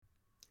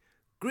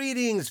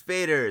Greetings,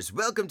 faders!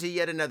 Welcome to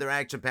yet another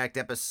action-packed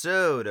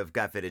episode of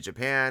Got Faded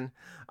Japan.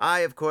 I,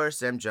 of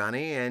course, am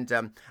Johnny,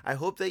 and I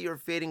hope that you're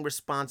fading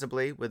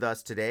responsibly with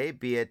us today,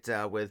 be it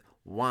with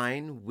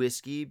wine,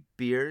 whiskey,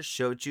 beer,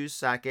 shochu,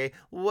 sake,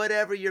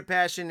 whatever your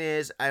passion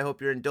is. I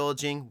hope you're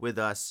indulging with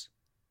us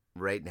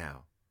right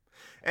now.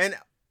 And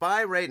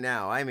by right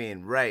now, I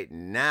mean right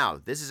now.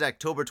 This is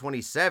October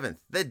 27th,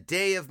 the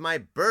day of my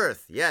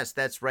birth. Yes,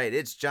 that's right,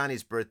 it's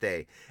Johnny's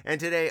birthday. And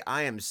today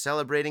I am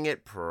celebrating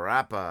it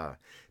proper.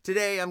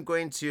 Today I'm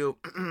going to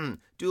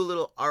do a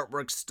little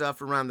artwork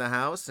stuff around the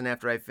house, and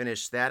after I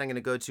finish that, I'm going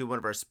to go to one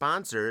of our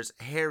sponsors,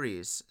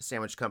 Harry's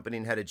Sandwich Company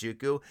in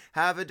Harajuku,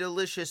 have a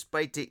delicious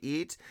bite to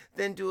eat,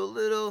 then do a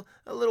little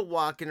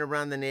walking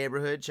around the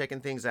neighborhood,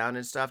 checking things out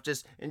and stuff,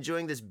 just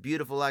enjoying this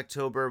beautiful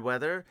October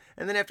weather.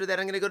 And then after that,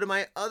 I'm going to go to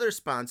my other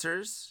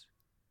sponsors,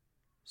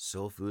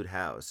 Soul Food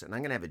House, and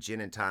I'm going to have a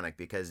gin and tonic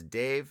because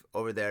Dave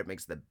over there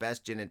makes the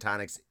best gin and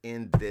tonics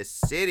in this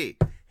city,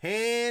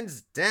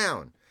 hands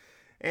down.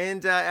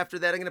 And after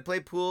that, I'm going to play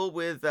pool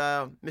with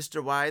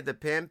Mr. Y, the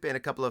pimp, and a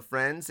couple of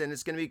friends, and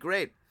it's going to be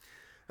great.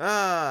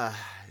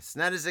 It's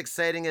not as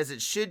exciting as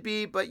it should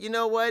be, but you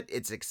know what?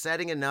 It's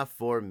exciting enough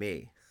for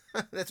me.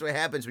 That's what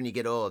happens when you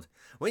get old.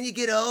 When you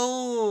get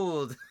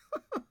old!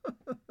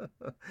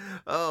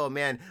 Oh,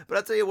 man. But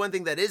I'll tell you one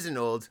thing that isn't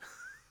old.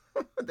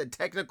 The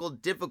technical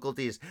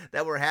difficulties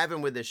that we're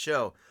having with this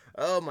show.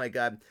 Oh, my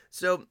God.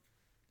 So,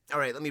 all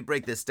right, let me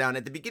break this down.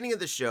 At the beginning of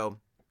the show,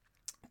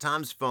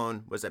 Tom's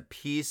phone was a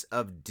piece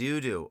of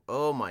doo-doo.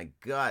 Oh my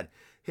God.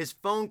 His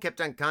phone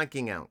kept on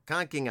conking out.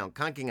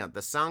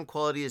 The sound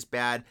quality is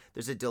bad.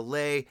 There's a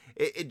delay.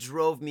 It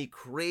drove me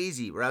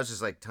crazy where I was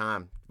just like,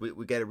 Tom, we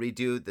got to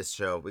redo this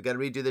show. We got to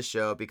redo the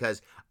show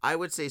because I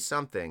would say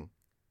something.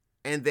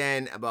 And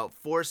then about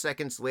 4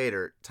 seconds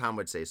later, Tom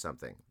would say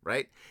something,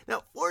 right?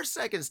 Now, 4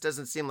 seconds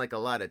doesn't seem like a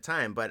lot of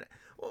time, but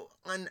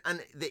on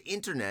the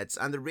internet,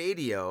 on the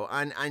radio,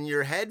 on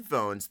your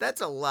headphones,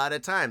 that's a lot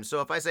of time.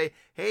 So if I say,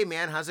 hey,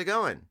 man, how's it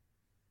going?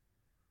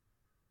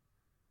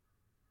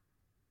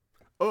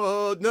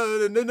 Oh,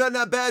 no,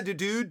 not bad,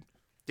 dude.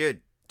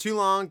 Dude, too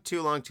long.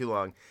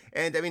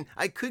 And I mean,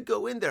 I could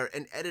go in there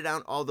and edit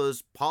out all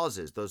those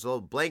pauses, those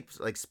little blank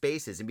like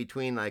spaces in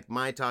between like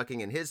my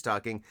talking and his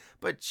talking.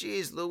 But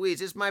geez Louise,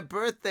 it's my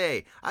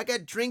birthday. I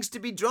got drinks to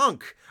be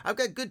drunk. I've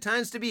got good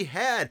times to be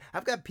had.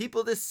 I've got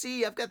people to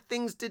see. I've got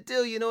things to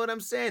do. You know what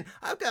I'm saying?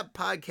 I've got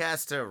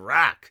podcasts to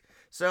rock.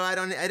 So I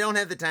don't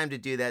have the time to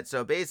do that.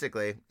 So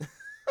basically,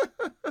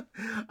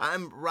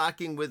 I'm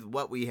rocking with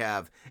what we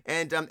have.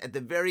 And at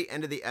the very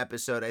end of the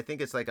episode, I think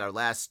it's like our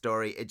last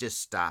story, it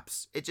just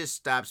stops. It just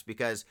stops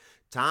because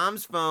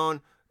Tom's phone,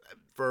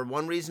 for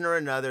one reason or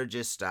another,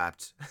 just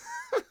stopped.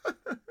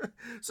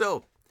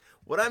 So,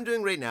 what I'm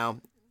doing right now,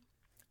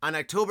 on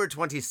October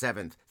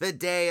 27th, the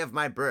day of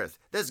my birth,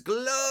 this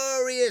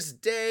glorious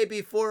day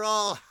before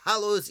All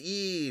Hallows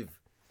Eve,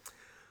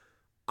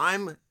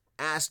 I'm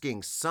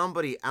asking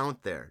somebody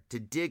out there to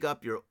dig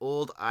up your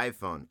old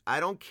iPhone. I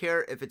don't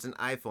care if it's an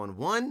iPhone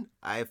 1,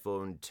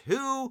 iPhone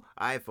 2,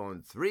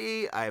 iPhone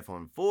 3,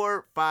 iPhone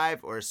 4, 5,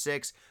 or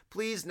 6.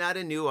 Please, not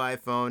a new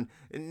iPhone,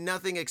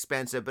 nothing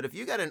expensive, but if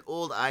you got an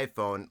old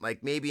iPhone,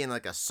 like maybe in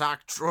like a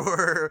sock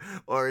drawer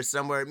or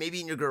somewhere, maybe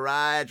in your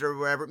garage or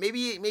wherever,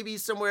 maybe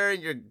somewhere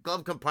in your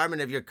glove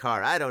compartment of your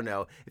car, I don't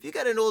know. If you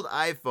got an old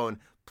iPhone,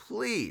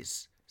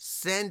 please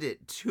send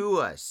it to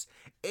us.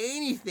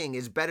 Anything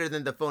is better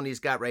than the phone he's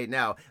got right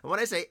now. And when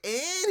I say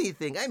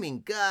anything, I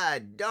mean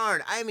god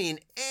darn, I mean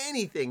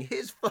anything.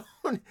 His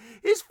phone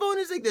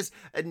is like this,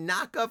 a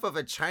knockoff of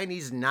a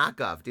Chinese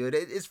knockoff, dude.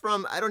 It's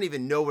from, I don't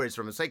even know where it's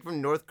from. It's like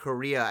from North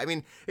Korea. I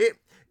mean,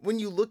 when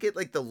you look at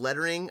like the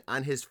lettering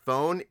on his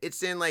phone,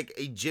 it's in like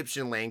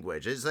Egyptian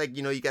language. It's like,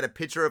 you know, you got a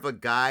picture of a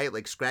guy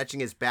like scratching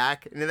his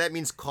back, and that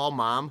means call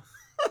mom.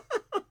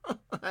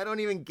 I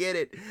don't even get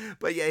it.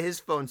 But yeah, his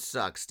phone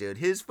sucks, dude.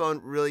 His phone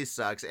really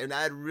sucks. And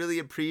I'd really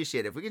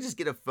appreciate it if we could just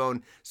get a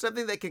phone,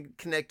 something that can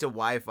connect to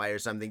Wi-Fi or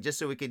something, just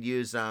so we could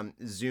use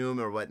Zoom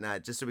or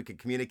whatnot, just so we could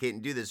communicate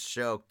and do this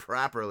show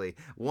properly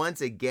once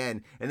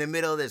again in the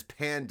middle of this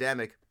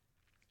pandemic.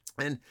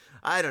 And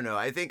I don't know.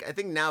 I think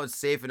now it's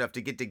safe enough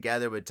to get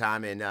together with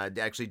Tom and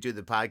actually do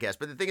the podcast.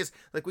 But the thing is,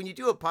 like when you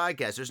do a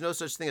podcast, there's no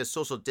such thing as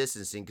social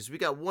distancing because we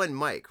got one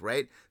mic,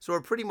 right? So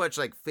we're pretty much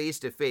like face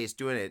to face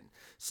doing it.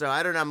 So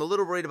I don't know. I'm a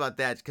little worried about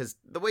that because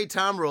the way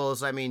Tom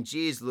rolls, I mean,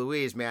 geez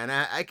Louise, man,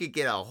 I could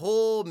get a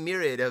whole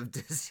myriad of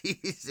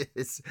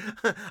diseases.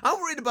 I'm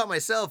worried about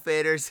myself,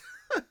 faders.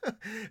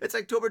 It's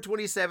October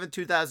 27th,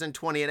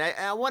 2020, and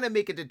I want to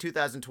make it to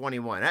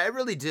 2021. I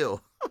really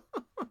do.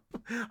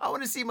 I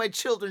want to see my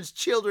children's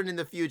children in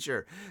the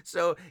future.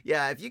 So,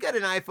 yeah, if you got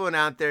an iPhone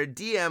out there,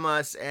 DM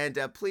us, and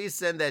please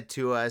send that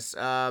to us.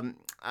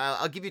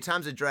 I'll give you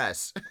Tom's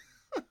address.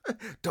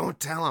 Don't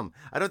tell him.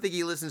 I don't think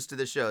he listens to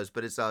the shows,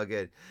 but it's all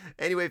good.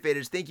 Anyway,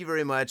 faders, thank you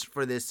very much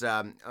for this,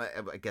 I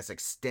guess,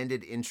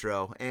 extended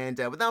intro. And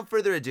without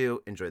further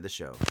ado, enjoy the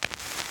show.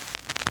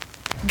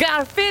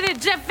 Got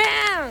Faded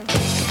Japan!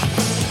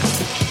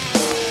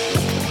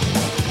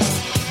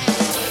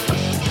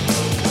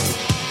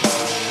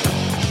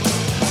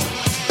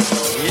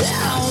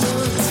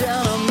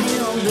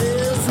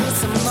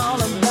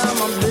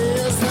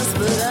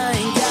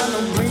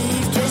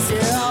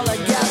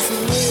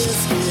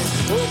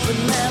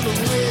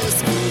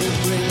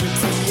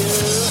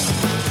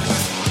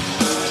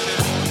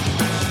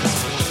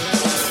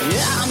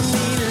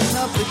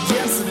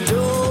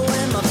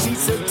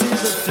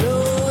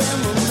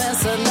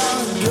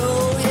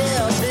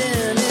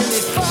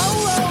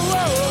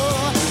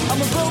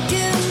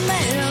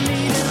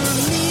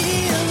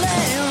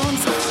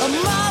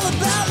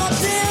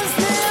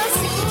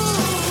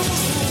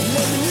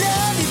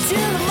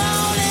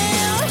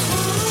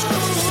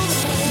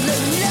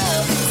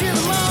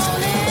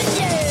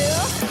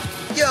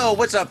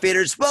 What's up,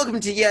 faders? Welcome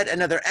to yet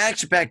another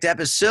action-packed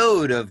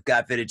episode of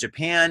Got Faded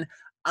Japan.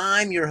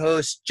 I'm your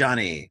host,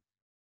 Johnny.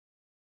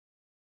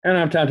 And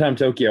I'm Tom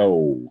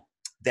Tokyo.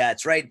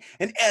 That's right.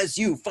 And as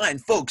you fine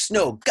folks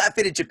know, Got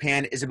Faded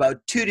Japan is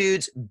about two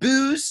dudes,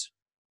 booze,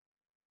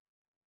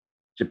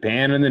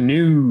 Japan in the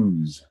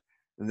news.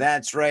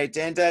 That's right.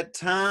 And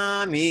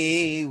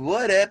Tommy,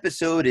 what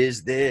episode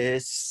is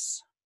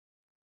this?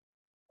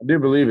 I do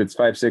believe it's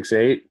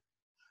 568.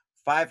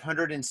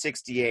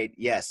 568,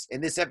 yes.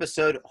 And this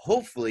episode,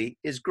 hopefully,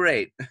 is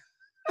great.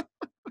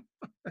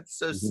 That's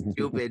so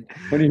stupid.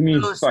 What do you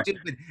mean? So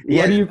stupid.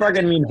 What do you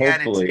fucking mean,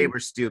 hopefully? Today we're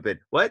stupid.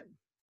 What?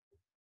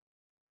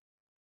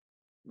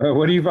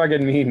 What do you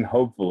fucking mean,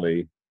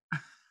 hopefully?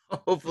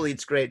 Hopefully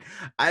it's great.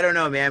 I don't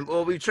know, man.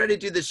 Well, we've tried to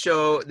do this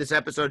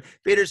episode.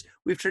 Faders,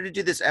 we've tried to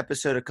do this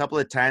episode a couple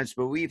of times,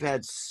 but we've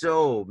had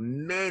so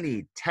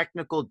many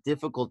technical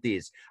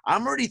difficulties.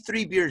 I'm already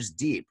 3 beers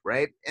deep,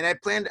 right? And I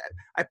plan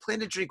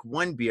to drink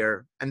 1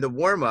 beer and the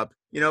warm-up,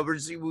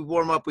 we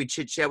warm up, we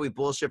chit-chat, we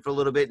bullshit for a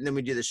little bit, and then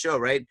we do the show,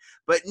 right?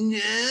 But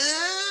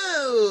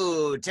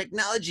no!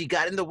 Technology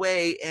got in the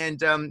way,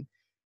 and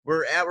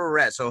we're at where we're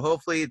at, so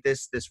hopefully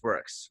this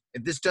works.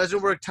 If this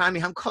doesn't work,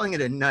 Tommy, I'm calling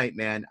it a night,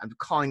 man. I'm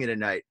calling it a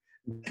night.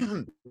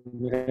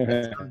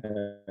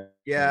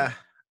 Yeah,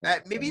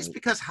 maybe it's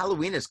because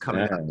Halloween is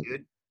coming up,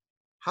 dude.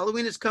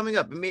 Halloween is coming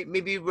up.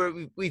 Maybe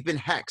we've been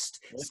hexed.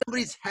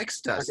 Somebody's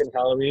hexed us. Fucking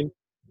Halloween.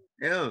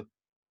 Yeah.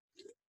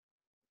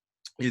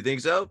 You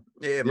think so?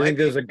 Yeah, you think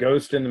there's a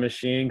ghost in the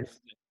machine?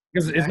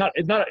 Because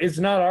it's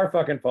not our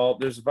fucking fault.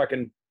 There's a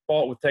fucking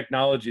fault with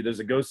technology. There's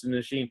a ghost in the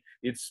machine.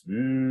 It's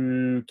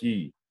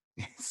spooky.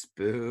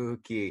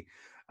 Spooky.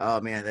 Oh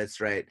man, that's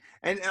right.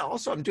 And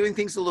also I'm doing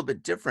things a little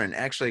bit different.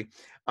 Actually,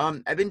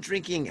 I've been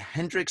drinking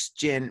Hendrick's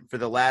gin for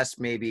the last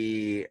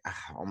maybe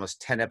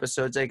almost 10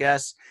 episodes, I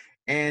guess.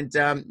 And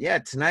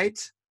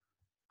tonight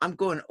I'm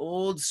going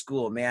old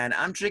school, man.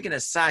 I'm drinking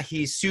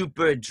Asahi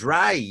Super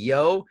Dry,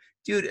 yo.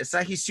 Dude,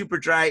 Asahi Super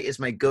Dry is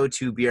my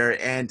go-to beer.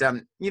 And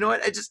you know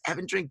what? I just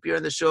haven't drank beer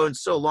on the show in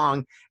so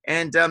long.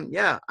 And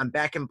I'm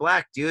back in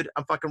black, dude.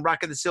 I'm fucking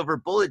rocking the silver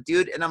bullet,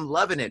 dude, and I'm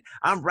loving it.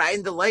 I'm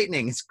riding the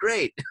lightning. It's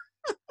great.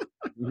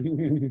 All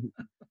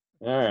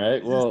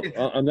right. Well,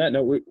 on that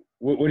note,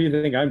 what do you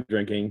think I'm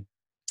drinking?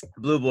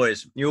 Blue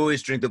Boys. You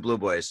always drink the Blue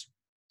Boys.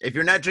 If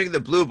you're not drinking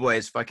the Blue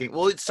Boys,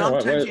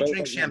 sometimes you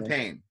drink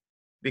champagne.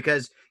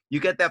 Because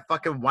you get that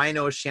fucking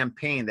wino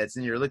champagne that's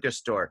in your liquor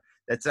store.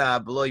 That's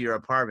below your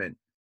apartment.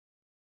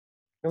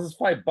 This is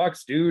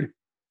 $5, dude.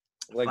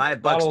 Like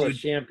 $5, bottle dude. Of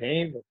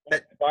champagne.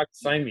 $5,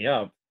 sign me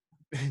up.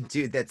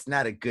 Dude, that's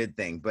not a good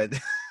thing, but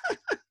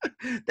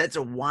that's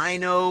a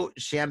wino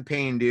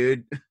champagne,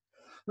 dude.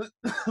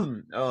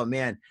 Oh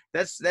man,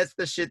 that's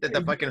the shit that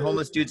the fucking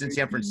homeless dudes in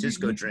San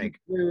Francisco drink.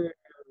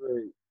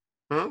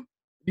 Huh?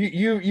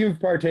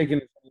 You've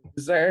partaken.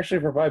 This is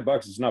actually for $5.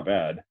 It's not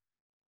bad.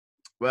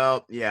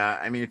 Well, yeah.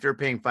 I mean, if you're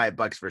paying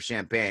 $5 for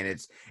champagne,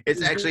 it's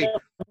actually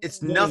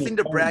nothing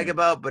to brag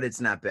about, but it's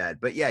not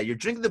bad. But yeah, you're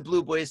drinking the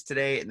Blue Boys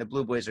today, and the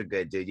Blue Boys are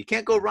good, dude. You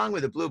can't go wrong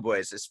with the Blue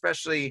Boys,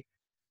 especially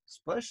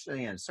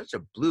on such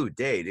a blue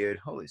day, dude.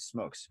 Holy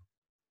smokes!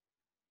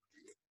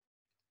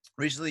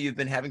 Recently, you've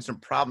been having some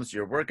problems with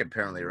your work,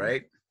 apparently,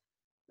 right?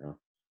 Yeah.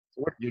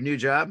 Your new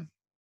job?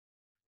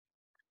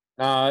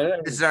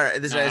 This is I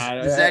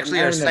actually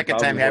our second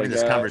time having like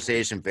this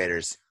conversation,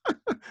 faders.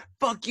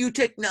 Fuck you,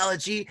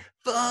 technology.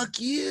 Fuck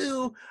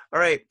you. All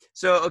right.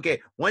 So, okay.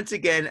 Once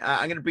again,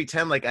 I'm going to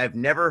pretend like I've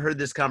never heard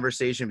this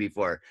conversation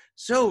before.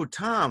 So,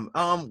 Tom,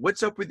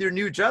 what's up with your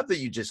new job that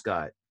you just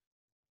got?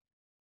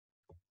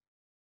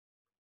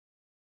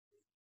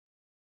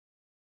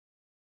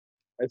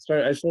 I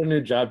started a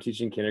new job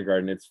teaching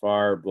kindergarten. It's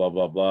far, blah,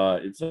 blah, blah.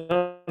 It's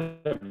not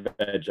a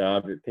bad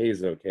job. It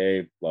pays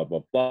okay, blah,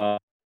 blah, blah.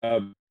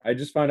 I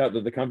just found out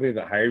that the company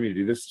that hired me to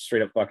do this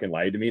straight up fucking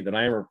lied to me, that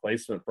I am a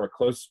replacement for a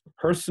close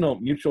personal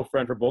mutual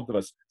friend for both of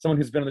us, someone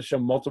who's been on the show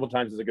multiple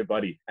times as a good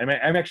buddy. I'm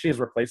actually his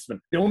replacement.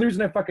 The only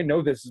reason I fucking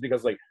know this is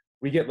because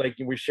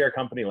we share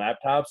company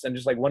laptops, and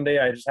just like one day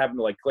I just happened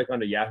to click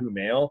onto Yahoo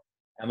Mail,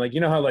 and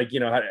how I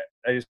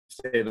just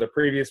say the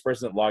previous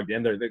person that logged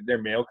in,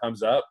 their mail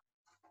comes up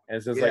and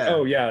it says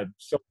oh yeah,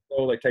 so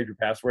type your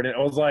password in. I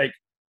was like,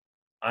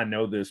 I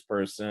know this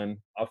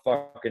person. I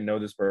fucking know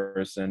this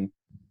person.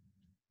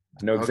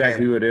 I know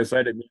exactly who it is. So I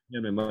had to meet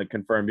him and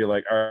confirm, be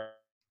like, all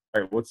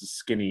right, what's the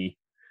skinny?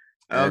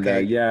 And, okay.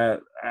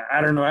 I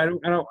don't know. I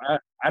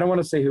don't want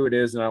to say who it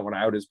is, and I don't want to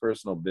out his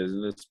personal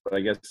business. But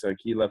I guess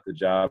he left the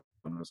job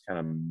and it was kind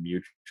of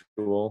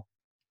mutual.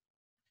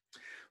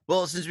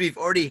 Well, since we've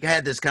already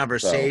had this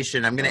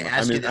conversation, I'm going to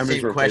ask you the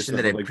same question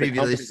that I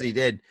previously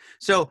did.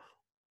 So,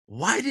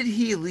 why did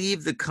he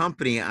leave the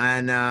company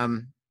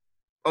on?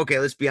 Okay,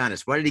 let's be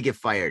honest. Why did he get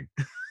fired?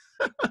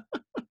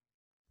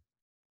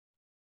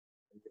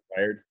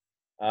 Fired.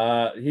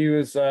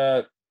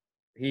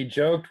 He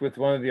joked with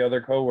one of the other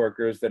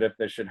coworkers that if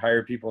they should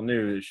hire people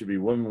new, it should be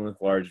women with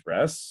large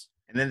breasts.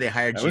 And then they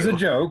hired you. That was a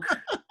joke,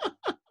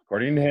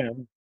 according to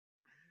him.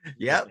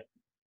 Yep.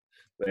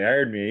 They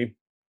hired me.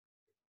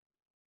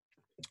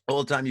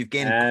 Whole time you've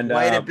gained And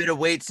quite a bit of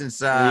weight since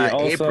he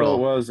also April.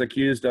 was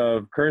accused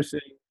of cursing.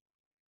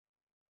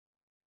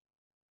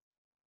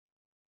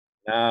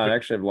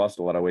 Actually, I've lost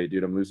a lot of weight,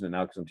 dude. I'm losing it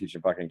now because I'm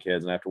teaching fucking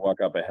kids, and I have to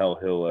walk up a hell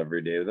hill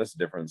every day. But that's a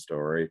different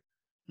story.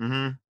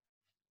 Mm-hmm.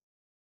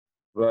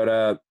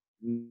 But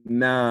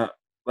nah,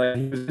 like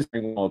he was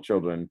teaching all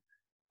children,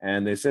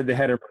 and they said they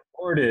had it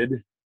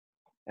recorded,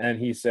 and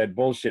he said,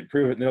 "Bullshit,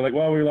 prove it." And they're like,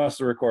 "Well, we lost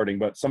the recording,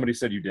 but somebody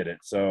said you did it,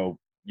 so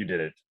you did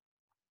it."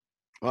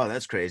 Oh,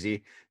 that's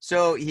crazy.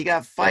 So he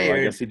got So I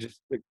fired. guess he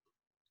just,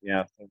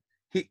 yeah,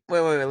 Wait.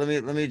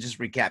 Let me just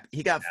recap.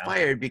 He got yeah.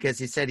 fired because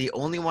he said he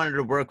only wanted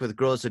to work with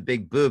girls with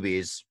big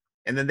boobies,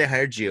 and then they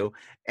hired you.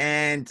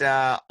 And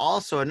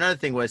also another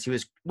thing was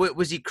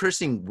was he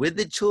cursing with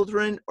the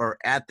children or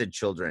at the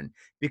children?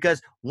 Because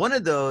one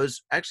of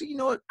those, actually, you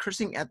know what,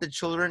 cursing at the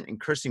children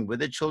and cursing with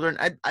the children,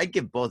 I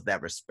give both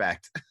that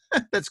respect.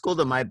 That's cool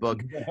to my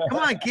book. Come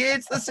on,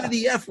 kids, let's do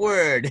the F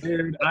word.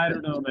 Dude, I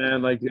don't know,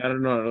 man. Like, I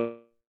don't know.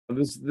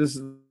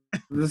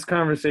 This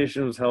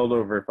conversation was held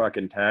over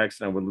fucking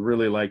text, and I would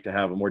really like to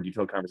have a more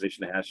detailed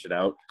conversation to hash it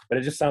out. But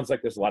it just sounds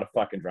like there's a lot of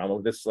fucking drama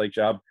with this like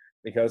job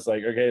because,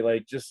 like, okay,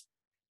 like just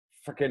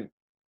fucking,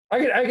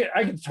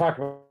 I could talk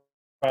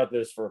about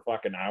this for a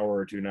fucking hour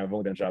or two. Now I've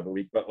only done a job a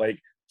week, but like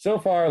so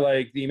far,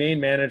 like the main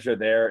manager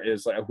there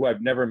is like who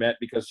I've never met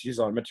because she's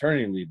on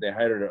maternity leave. They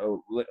hired a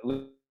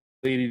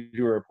lady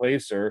to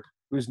replace her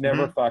who's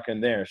never Mhm.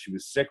 fucking there. She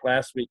was sick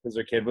last week because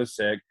her kid was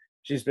sick.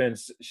 She's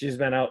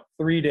been out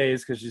 3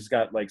 days because she's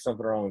got like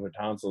something wrong with her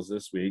tonsils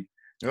this week.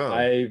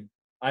 Oh.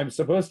 I'm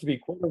supposed to be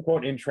quote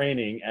unquote in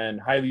training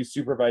and highly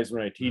supervised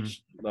when I Mhm.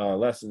 teach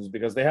lessons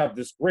because they have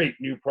this great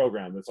new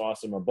program that's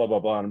awesome and blah blah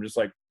blah. And I'm just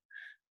like,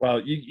 well,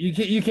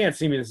 you can't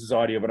see me. This is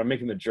audio, but I'm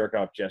making the jerk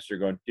off gesture,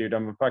 going, dude,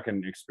 I'm a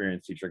fucking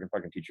experienced teacher. I can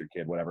fucking teach your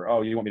kid, whatever.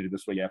 Oh, you want me to do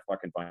this way? Yeah,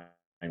 fucking fine,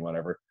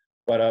 whatever.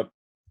 But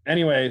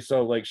anyway,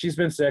 so like she's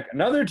been sick.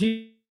 Another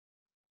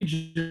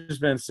teacher's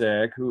been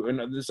sick. Who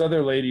and this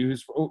other lady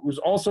who's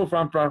also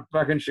from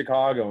fucking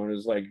Chicago and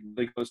is like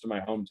really close to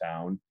my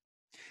hometown,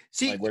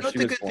 See, like you where know what she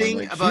the was good born. thing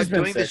Like she's about been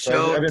doing the sick, so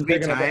I've, show I've been three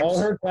picking up all times?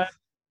 her classes.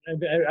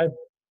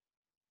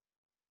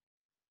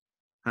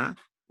 Huh?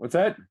 What's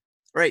that?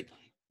 Right.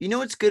 You know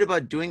what's good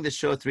about doing the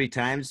show three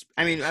times?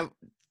 I mean,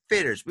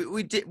 faders,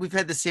 we've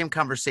had the same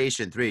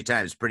conversation three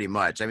times pretty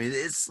much. I mean,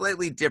 it's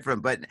slightly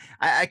different, but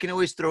I can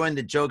always throw in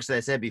the jokes that I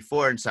said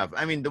before and stuff.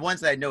 I mean, the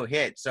ones that I know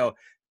hit. So,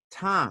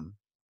 Tom,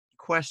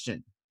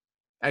 question.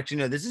 Actually,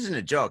 no, this isn't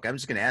a joke. I'm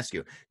just gonna ask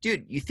you,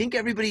 dude. You think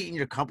everybody in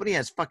your company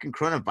has fucking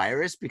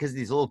coronavirus because of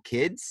these little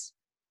kids?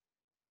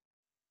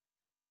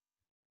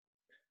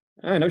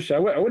 I know, shit. I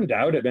wouldn't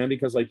doubt it, man,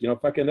 because like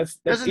fucking that's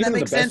Doesn't that even in the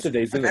make best sense? of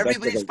days, If in the best of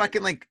everybody's like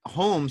fucking like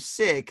home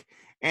sick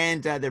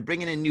and they're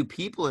bringing in new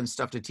people and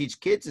stuff to teach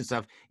kids and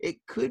stuff, it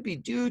could be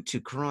due to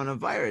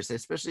coronavirus,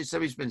 especially if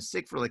somebody's been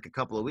sick for like a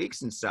couple of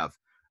weeks and stuff.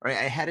 All right,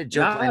 I had a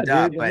joke nah, lined dude,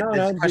 up, but no, this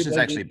no, dude, question is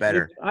like actually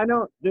better. I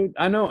know, dude,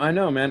 I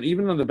know, man.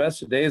 Even on the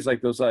best of days,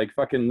 like those like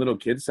fucking little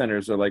kid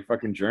centers are like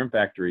fucking germ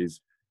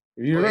factories.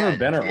 If you've Oh ever yeah,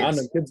 been around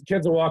them, kids.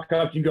 kids will walk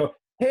up, you go,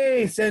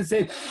 "Hey,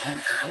 sensei,"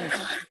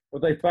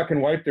 but they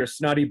fucking wipe their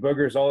snotty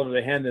boogers all over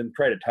the hand and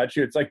try to touch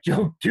you. It's like,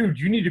 yo, dude,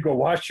 you need to go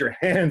wash your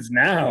hands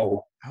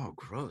now. Oh,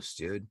 gross,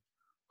 dude.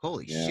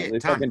 Holy Yeah, shit, they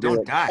Tom, fucking do don't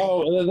it. die,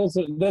 Oh,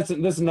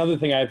 that's another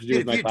thing I have to do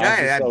dude. with If my you die,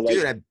 classes. So like,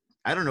 dude,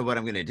 I don't know what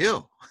I'm gonna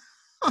do.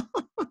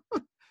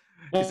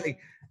 It's no, like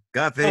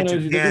God no, fed no,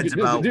 Japan's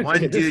about dude,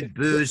 okay, one dude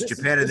boost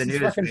Japan in the this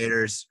is news, fucking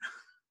faders.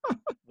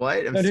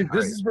 What? I'm no, dude.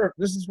 sorry.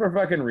 This is for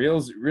fucking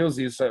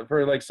realsies. So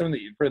for like some of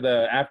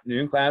the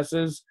afternoon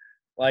classes,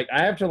 like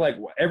I have to like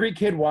every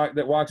kid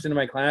that walks into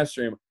my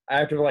classroom, I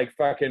have to like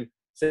fucking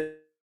say,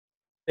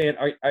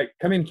 I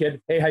come in,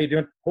 kid. Hey, how you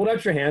doing? Hold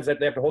out your hands. They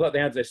have to hold out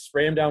their hands. I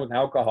spray them down with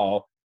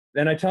alcohol.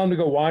 Then I tell them to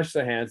go wash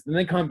their hands. Then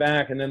they come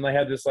back, and then they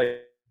have this like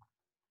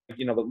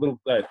the little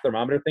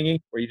thermometer thingy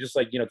where you just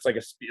like it's like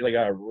like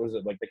a what was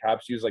it like the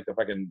cops use like the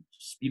fucking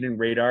speeding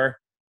radar.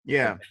 Like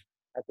Yeah.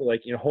 have to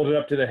like hold it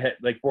up to the head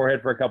like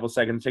forehead for a couple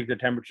seconds, take the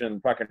temperature, and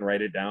fucking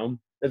write it down.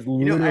 That's I heard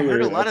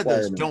literally a a lot of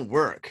those requirement. don't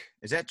work.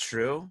 Is that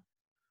true?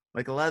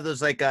 Like a lot of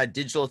those like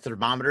digital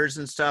thermometers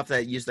and stuff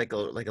that use like a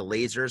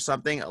laser or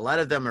something, a lot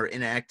of them are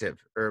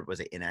inactive. Or was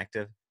it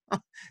inactive?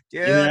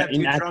 Dude, I'm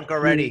too drunk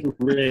already.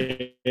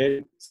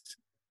 Inaccurate.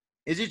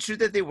 Is it true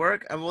that they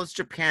work? Well, it's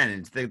Japan and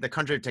it's the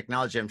country of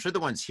technology. I'm sure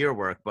the ones here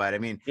work, but I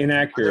mean, other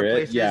Inaccurate.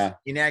 places, Yeah.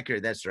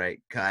 inaccurate. That's right.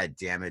 God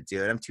damn it,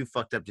 dude. I'm too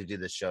fucked up to do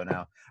this show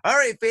now. All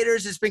right,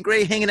 faders, it's been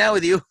great hanging out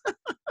with you.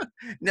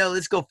 No,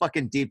 let's go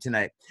fucking deep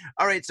tonight.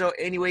 All right. So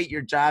anyway,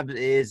 your job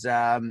is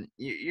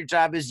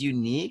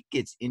unique.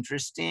 It's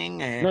interesting.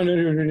 No.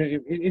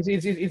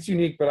 It's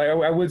unique, but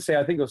I would say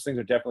I think those things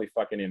are definitely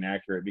fucking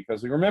inaccurate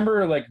because we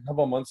remember like a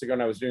couple of months ago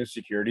when I was doing a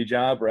security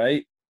job,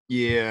 right?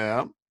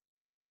 Yeah.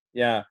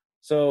 Yeah.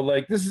 So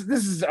like this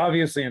is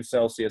obviously in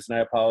Celsius, and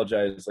I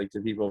apologize like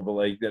to people, but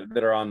like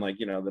that are on like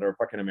that are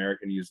fucking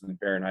American using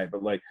Fahrenheit.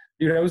 But like,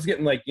 dude, I was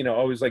getting like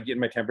always like getting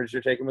my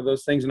temperature taken with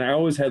those things, and I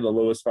always had the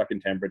lowest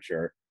fucking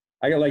temperature.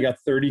 I got like a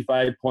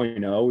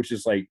 35.0, which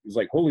is like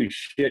holy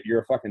shit,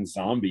 you're a fucking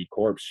zombie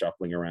corpse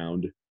shuffling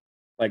around.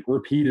 like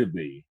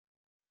repeatedly.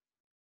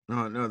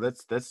 Oh no,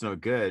 that's no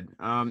good.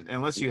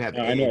 Unless you have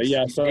I know. AIDS.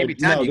 Yeah. So Maybe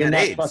Tom, no, you they're got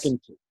not AIDS. fucking.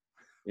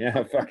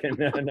 Yeah, fucking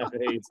enough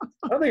AIDS.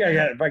 I don't think I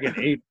got fucking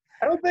AIDS.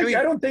 I don't I think. I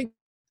mean, don't think.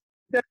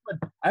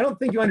 I don't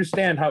think you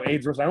understand how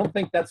AIDS works. I don't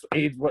think that's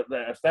AIDS.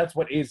 That's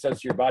what AIDS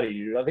does to your body,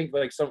 dude. I think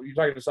like you're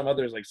talking to some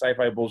others like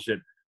sci-fi bullshit,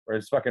 or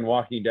it's fucking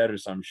Walking Dead or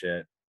some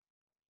shit.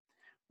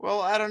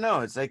 well, I don't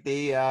know. It's like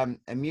the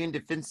immune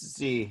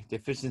deficiency.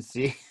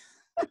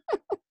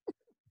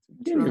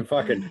 You can't even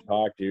fucking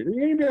talk, dude.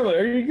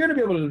 Are you gonna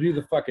be able to do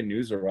the fucking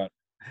news or what?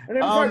 And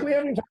then fuck, Um, we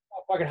haven't even talked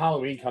about fucking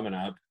Halloween coming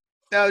up.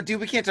 No,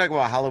 dude, we can't talk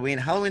about Halloween.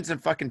 Halloween's in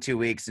fucking 2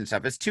 weeks and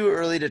stuff. It's too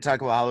early to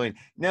talk about Halloween.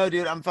 No,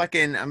 dude, I'm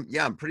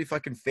pretty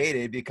fucking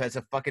faded because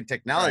of fucking All right.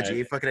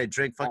 technology. Fucking, I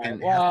drink All right.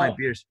 fucking half my Well,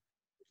 beers.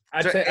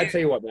 I'd So, say I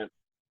tell you what, man.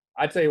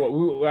 I tell you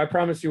what. I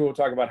promise you we'll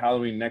talk about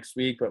Halloween next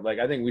week, but like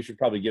I think we should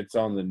probably get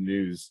on the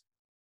news.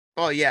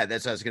 oh yeah,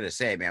 that's what I was gonna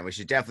say, man. We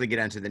should definitely get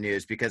onto the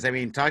news because I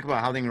mean, talk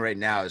about Halloween right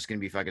now is gonna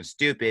be fucking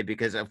stupid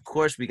because of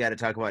course we got to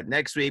talk about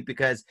next week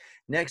because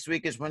next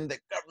week is when the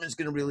government's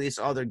gonna release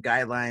all their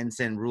guidelines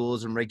and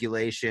rules and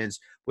regulations,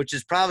 which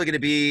is probably gonna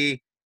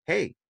be,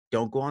 hey,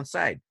 don't go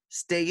outside,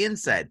 stay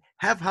inside,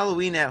 have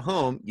Halloween at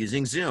home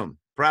using Zoom.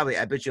 Probably,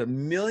 I bet you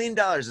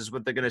 $1,000,000 is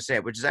what they're gonna say,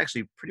 which is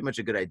actually pretty much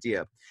a good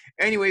idea.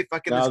 Anyway,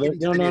 fucking, let's No, get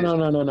into no, the no, news. no,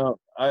 no, no,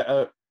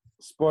 no.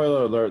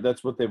 Spoiler alert.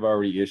 That's what they've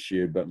already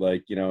issued, but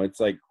like it's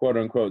like quote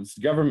unquote it's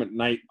government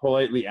night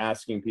politely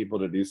asking people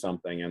to do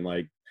something, and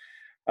like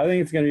I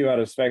think it's going to be about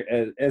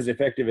as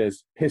effective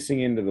as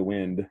pissing into the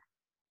wind.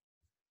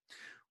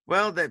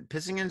 Well, that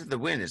pissing into the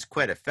wind is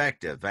quite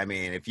effective. I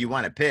mean, if you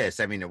want to piss,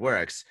 I mean, it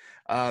works.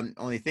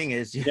 Only thing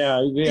is, you, Yeah,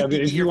 yeah. you But if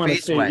get you your want to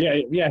face say, wet.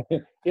 yeah,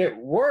 it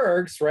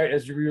works, right?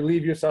 As you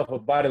relieve yourself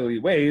of bodily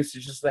waste, it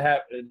just so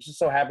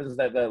happens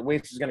that the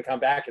waste is going to come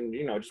back and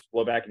just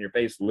blow back in your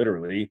face,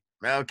 literally.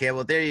 Okay,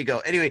 well, there you go.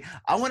 Anyway,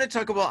 I want to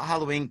talk about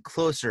Halloween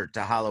closer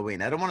to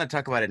Halloween. I don't want to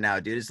talk about it now,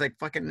 dude. It's like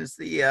fucking, it's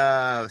the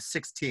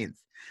 16th.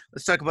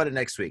 Let's talk about it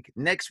next week.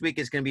 Next week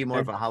is going to be more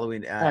of a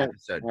Halloween All right,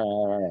 episode.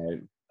 all right.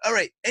 All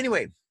right.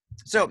 Anyway,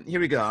 so here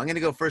we go. I'm going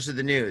to go first with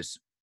the news.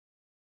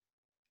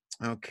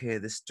 Okay,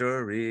 the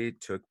story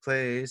took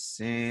place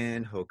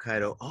in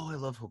Hokkaido. Oh, I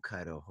love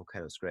Hokkaido.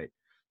 Hokkaido's great.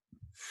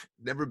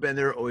 Never been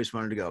there, always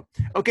wanted to go.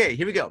 Okay,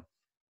 here we go.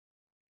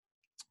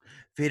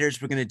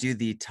 Faders, we're going to do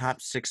the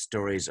top 6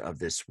 stories of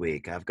this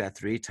week. I've got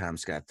 3,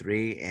 Tom's got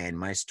 3, and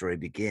my story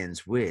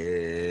begins with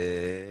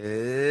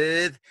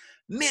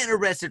man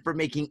arrested for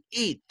making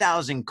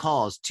 8,000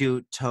 calls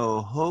to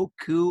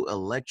Tohoku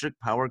Electric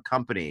Power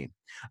Company.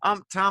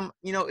 Tom,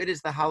 it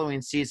is the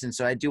Halloween season,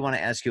 so I do want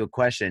to ask you a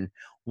question.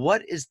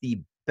 What is the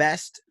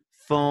best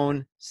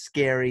phone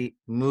scary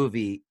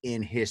movie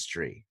in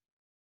history?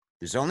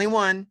 There's only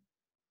one.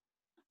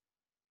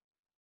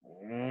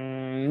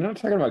 You're not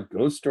talking about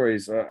ghost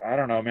stories. I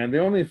don't know, man. The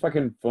only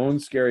fucking phone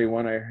scary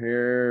one I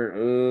hear,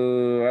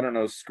 I don't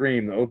know,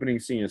 Scream. The opening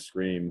scene of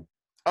Scream.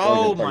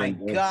 Oh my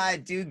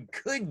God, dude.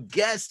 Good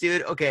guess,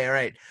 dude. Okay, all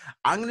right.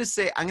 I'm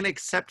gonna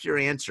accept your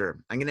answer.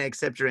 I'm gonna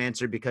accept your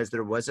answer because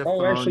there was a Oh,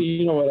 phone. actually,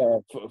 you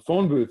know what?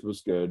 Phone Booth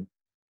was good.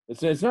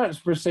 It's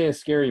not per se a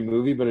scary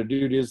movie, but a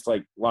dude is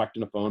like locked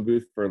in a phone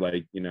booth for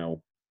like in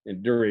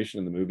duration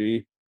of the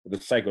movie with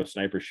a psycho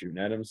sniper shooting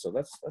at him. So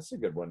that's a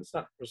good one. It's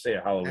not per se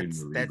a Halloween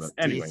movie, That's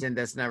but anyway. decent.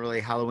 That's not really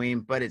Halloween,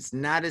 but it's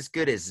not as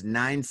good as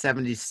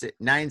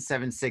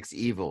 976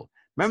 Evil.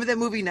 Remember that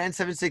movie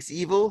 976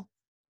 Evil?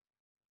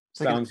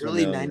 It's like Sounds an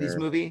early familiar. 90s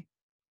movie.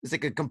 It's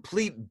like a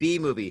complete B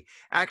movie.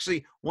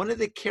 Actually, one of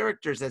the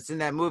characters that's in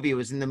that movie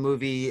was in the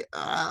movie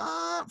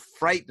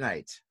Fright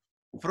Night.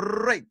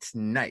 Fright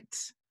Night.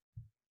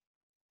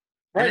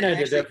 Right now,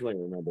 I definitely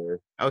remember.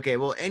 Okay,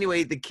 well,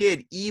 anyway, the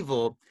kid,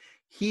 Evil,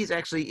 he's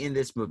actually in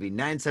this movie,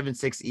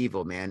 976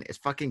 Evil, man. It's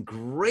fucking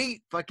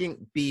great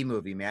fucking B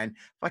movie, man.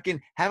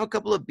 Fucking have a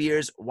couple of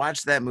beers,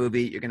 watch that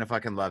movie. You're going to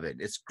fucking love it.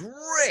 It's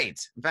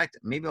great. In fact,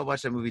 maybe I'll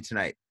watch that movie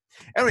tonight.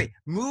 Anyway,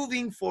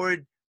 moving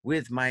forward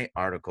with my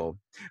article.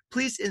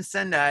 Police in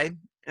Sendai,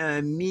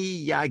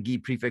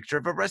 Miyagi Prefecture,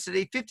 have arrested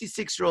a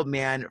 56-year-old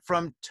man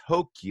from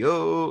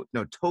Tokyo.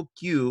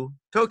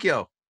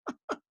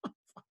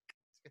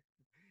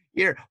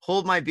 Here,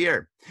 hold my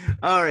beer.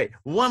 All right,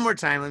 one more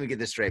time. Let me get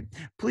this straight.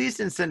 Police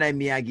in Sendai,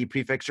 Miyagi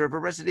Prefecture have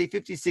arrested a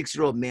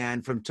 56-year-old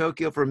man from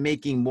Tokyo for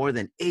making more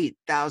than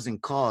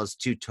 8,000 calls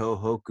to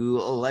Tohoku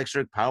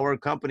Electric Power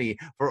Company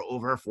for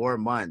over 4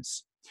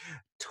 months.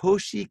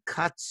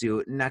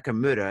 Toshikatsu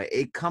Nakamura,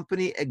 a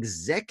company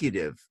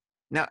executive.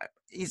 Now,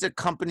 he's a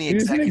company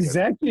executive. He's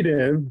an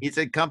executive. He's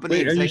a company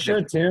Wait, executive. are you sure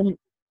it's him?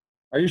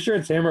 Are you sure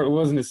it's him or it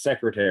wasn't his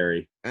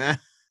secretary?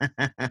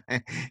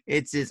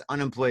 It's his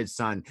unemployed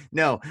son.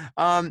 No,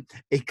 a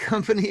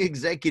company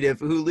executive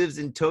who lives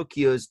in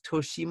Tokyo's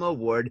Toshima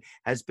ward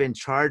has been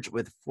charged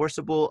with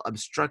forcible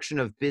obstruction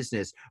of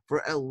business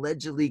for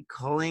allegedly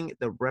calling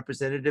the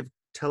representative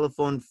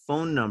telephone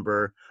phone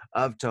number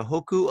of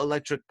Tohoku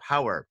Electric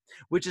Power,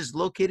 which is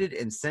located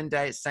in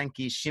Sendai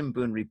Sankei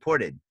Shimbun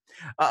reported.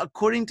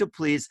 According to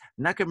police,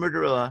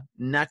 Nakamura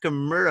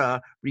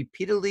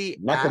repeatedly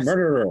Like a asked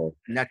murderer.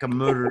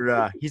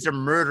 Nakamura, he's a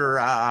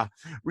murderer,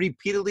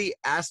 repeatedly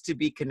asked to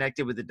be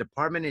connected with the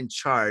department in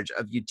charge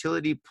of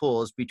utility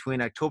pools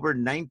between October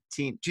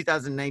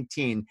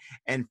 2019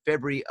 and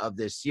February of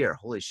this year.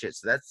 Holy shit.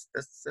 So that's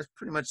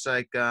pretty much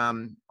like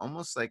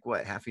almost like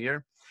what, half a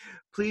year?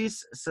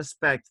 Police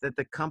suspect that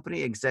the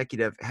company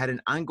executive had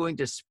an ongoing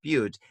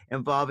dispute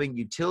involving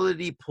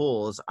utility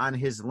poles on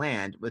his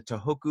land with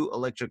Tohoku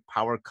Electric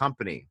Power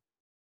Company.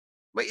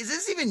 Wait, is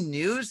this even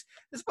news?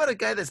 This is about a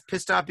guy that's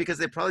pissed off because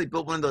they probably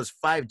built one of those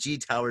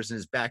 5G towers in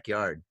his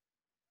backyard.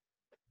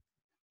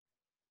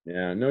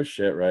 Yeah, no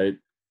shit, right?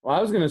 Well,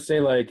 I was gonna say,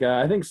 like,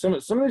 I think some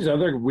of these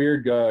other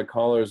weird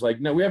callers, like,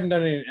 no, we haven't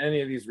done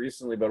any of these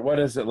recently, but what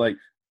is it like?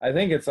 I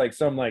think it's like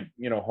some like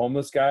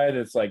homeless guy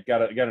that's like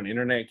got an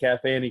internet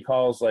cafe and he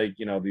calls like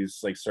these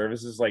like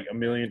services like a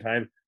million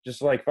times just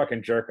to like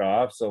fucking jerk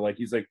off. So like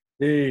he's like,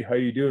 hey, how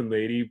you doing,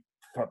 lady?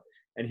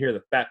 And hear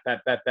the bap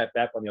bap bap bap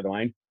bap on the other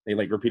line. They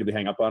like repeatedly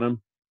hang up on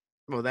him.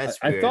 Well, that's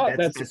I weird. thought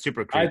That's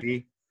super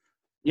creepy.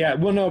 Yeah,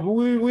 well, no, but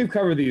we've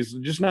covered these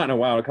just not in a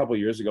while, a couple of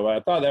years ago. I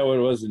thought that what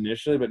it was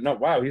initially, but no,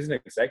 wow, he's an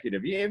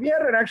executive. If he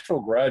had an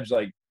actual grudge,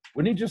 like,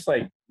 wouldn't he just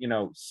like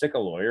sick a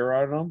lawyer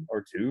on him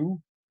or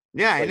two?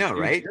 Yeah, Like, I know, dude,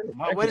 right? you're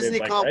an What doesn't he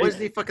executive, like, call? right? What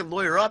doesn't he fucking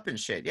lawyer up and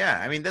shit? Yeah,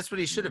 I mean that's what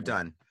he should have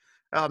done.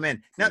 Oh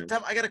man, now Yeah.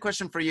 Tom, I got a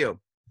question for you.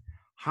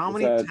 How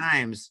What's many that?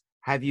 times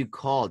have you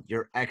called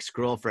your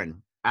ex-girlfriend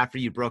after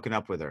you've broken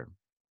up with her?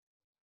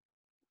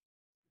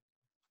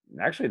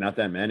 Actually, not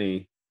that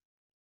many.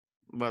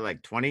 What,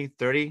 like 20,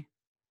 30?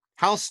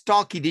 How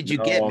stalky did you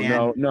get,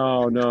 man?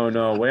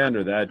 No, way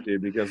under that,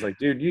 dude. Because like,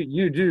 dude,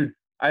 dude.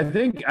 I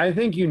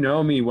think you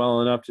know me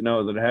well enough to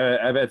know that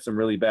I've had some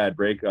really bad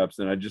breakups,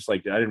 and I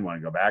didn't want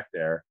to go back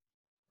there.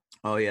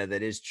 Oh yeah,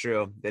 that is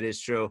true. That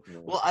is true. Yeah.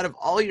 Well, out of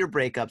all your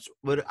breakups,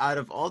 out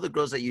of all the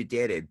girls that you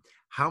dated,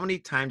 how many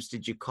times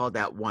did you call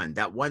that one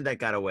that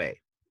got away?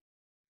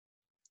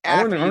 I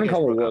After you wouldn't guys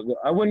call broke up. it.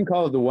 I wouldn't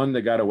call it the one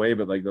that got away,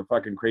 but like the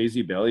fucking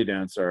crazy belly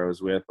dancer I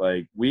was with.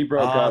 Like we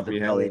broke Oh, up. the We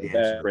had belly a bad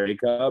dancer.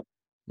 breakup,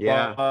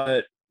 Yeah.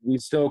 but we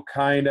still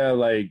kind of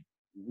like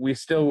we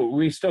still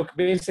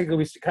basically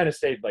we kind of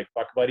stayed like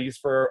fuck buddies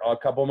for a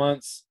couple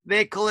months.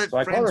 They call it So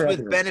I called friends her up.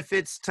 with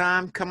benefits,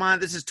 Tom. Come on,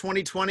 this is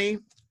 2020.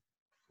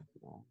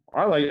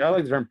 I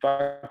like the term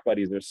fuck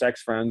buddies or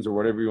sex friends or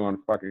whatever you want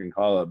to fucking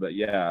call it. But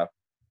yeah,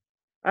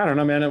 I don't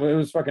know, man. It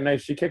was fucking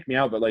nice. She kicked me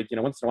out, but like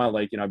once in a while,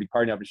 like I'd be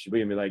partying up and she'd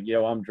be like,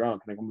 "Yo, I'm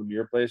drunk. Can I come to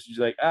your place?" She's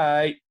like, "All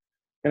right,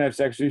 can I have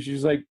sex with you?"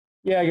 She's like,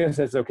 "Yeah, I guess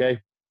that's okay."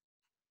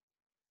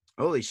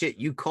 Holy shit,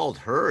 you called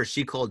her or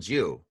she called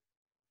you?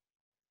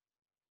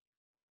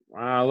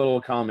 A little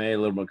column A, a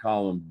little bit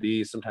column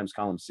B, sometimes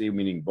column C,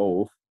 meaning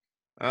both.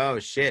 Oh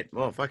shit.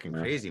 Well, fucking Yeah.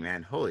 crazy,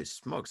 man. Holy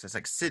smokes. That's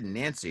like Sid and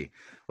Nancy.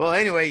 Well,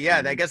 anyway,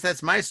 yeah, I guess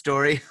that's my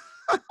story.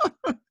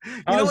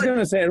 I was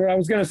gonna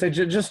say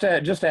just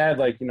to add,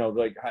 like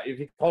if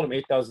you called him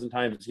 8,000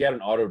 times, he had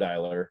an auto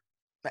dialer.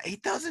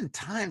 8,000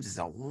 times is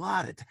a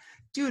lot of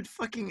dude,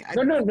 fucking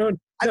No.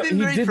 I've been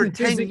he married for didn't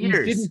 10 physi-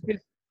 years.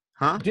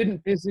 Huh? didn't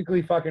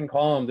physically fucking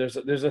call him.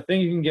 There's a thing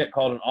you can get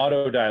called an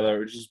auto dialer,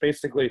 which is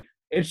basically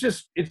it's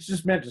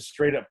just meant to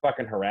straight up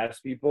fucking harass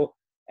people.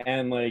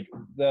 And like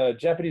the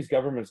Japanese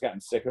government's gotten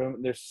sick of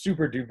them. They're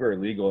super duper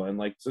illegal. And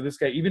like so this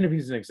guy, even if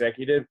he's an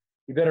executive,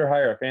 you better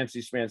hire a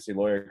fancy schmancy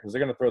lawyer because they're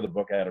gonna throw the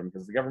book at him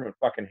because the government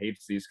fucking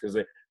hates these because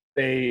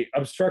they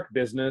obstruct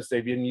business.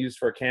 They've been used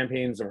for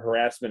campaigns of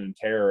harassment and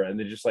terror, and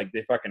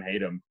they fucking hate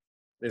them.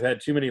 They've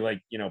had too many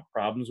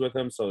problems with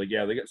them. So like,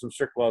 yeah, they got some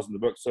strict laws in the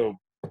book. So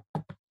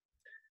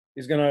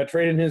he's gonna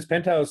trade in his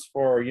penthouse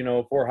for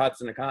 4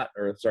 hots and a cot,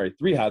 or sorry,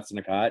 3 hots and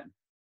a cot.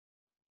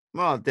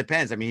 Well, it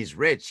depends. I mean, he's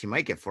rich. He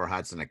might get 4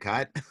 hots in a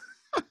cot.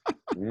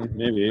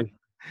 Maybe.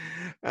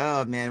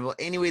 Oh man. Well,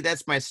 anyway,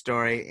 that's my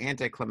story.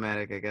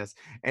 Anticlimactic, I guess.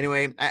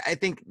 Anyway, I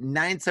think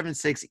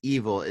 976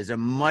 Evil is a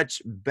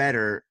much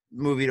better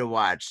movie to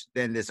watch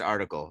than this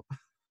article.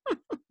 If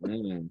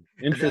that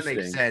Interesting.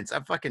 makes sense.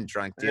 I'm fucking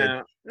drunk, dude.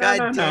 Yeah.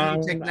 God damn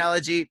you,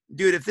 technology,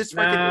 dude. If this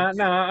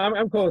fucking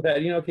I'm cool with that.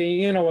 Okay,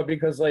 you know what?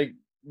 Because like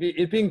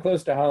it being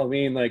close to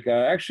Halloween, like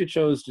I actually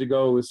chose to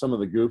go with some of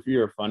the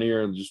goofier,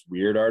 funnier, just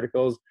weird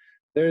articles.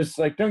 There's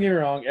like, don't get me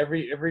wrong,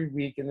 every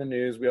week in the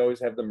news we always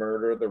have the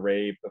murder, the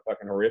rape, the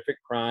fucking horrific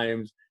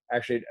crimes.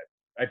 Actually,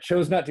 I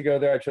chose not to go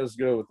there. I chose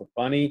to go with the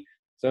funny.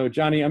 So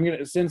Johnny, I'm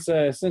gonna since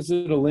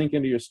it'll link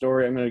into your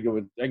story,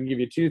 I can give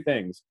you 2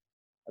 things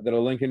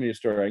that'll link into your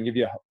story. I can give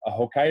you a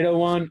Hokkaido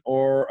one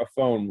or a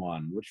phone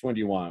one. Which one do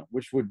you want?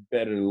 Which would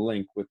better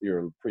link with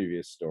your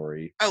previous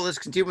story? Oh, let's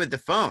continue with the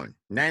phone.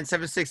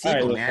 976 All right,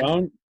 Evil, the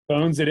man.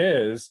 phones it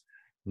is.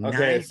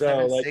 Okay, so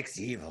 976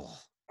 Evil.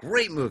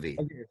 Great movie.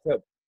 Okay, so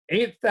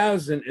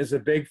 8,000 is a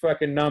big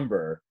fucking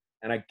number,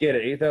 and I get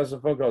it.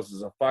 8,000 phone calls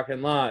is a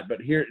fucking lot,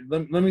 but here,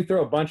 let me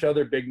throw a bunch of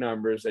other big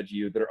numbers at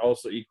you that are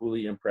also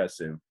equally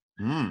impressive.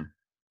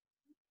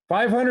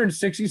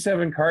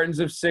 567 cartons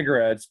of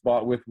cigarettes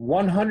bought with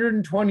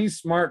 120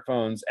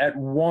 smartphones at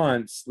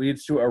once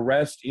leads to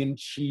arrest in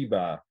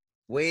Chiba.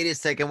 Wait a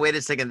second. Wait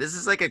a second. This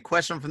is like a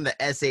question from the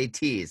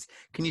SATs.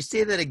 Can you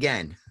say that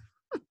again?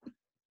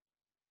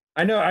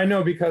 I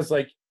know, because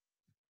like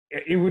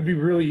it would be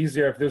really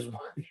easier if this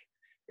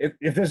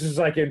if this is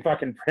like in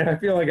fucking. I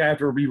feel like I have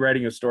to be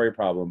writing a story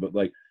problem, but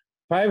like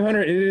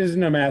 500. It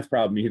isn't a math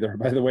problem either.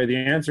 By the way, the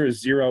answer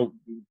is 0.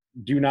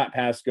 Do not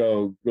pass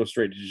go. Go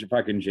straight to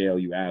fucking jail,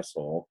 you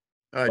asshole.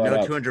 No,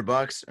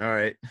 $200. All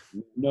right.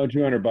 No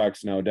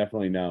 $200. No,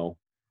 definitely no.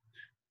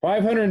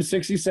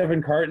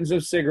 567 cartons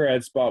of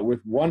cigarettes bought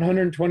with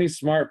 120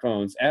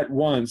 smartphones at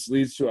once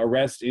leads to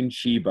arrest in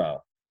Chiba.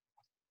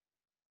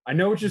 I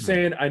know what you're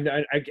saying.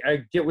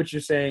 I get what you're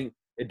saying.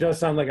 It does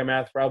sound like a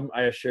math problem.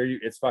 I assure you,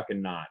 it's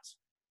fucking not.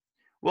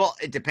 Well,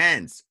 it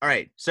depends. All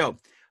right. So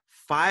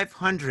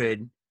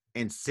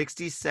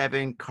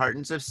 567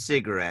 cartons of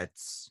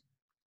cigarettes.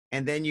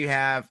 And then you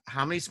have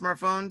how many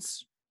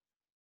smartphones?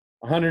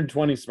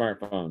 120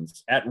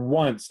 smartphones at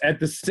once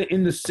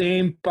in the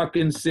same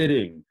fucking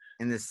sitting.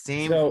 In the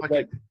same So, fucking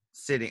like,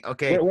 sitting.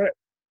 Okay.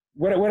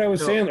 What I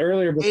was saying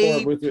earlier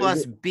before A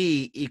plus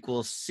B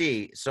equals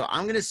C. So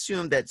I'm going to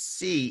assume that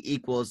C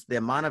equals the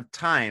amount of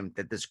time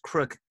that this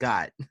crook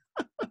got.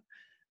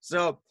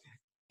 So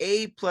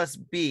A plus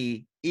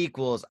B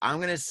equals, I'm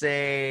going to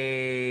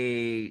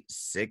say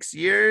 6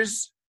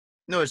 years.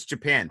 No, it's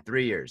Japan,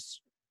 3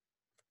 years.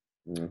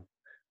 All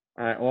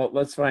right, well,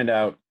 let's find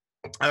out.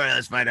 All right,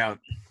 let's find out.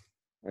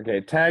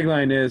 Okay,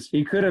 tagline is,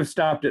 he could have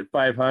stopped at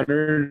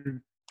 500,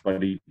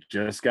 but he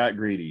just got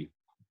greedy.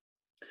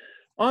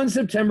 On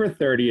September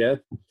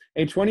 30th,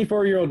 a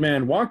 24-year-old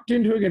man walked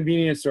into a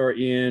convenience store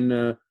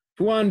in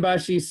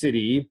Fuanbashi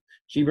City,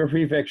 Chiba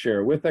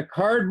Prefecture, with a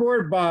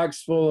cardboard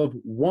box full of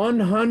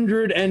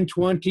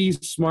 120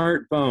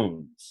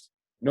 smartphones.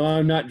 No,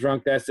 I'm not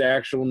drunk. That's the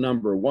actual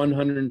number,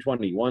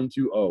 120,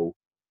 120.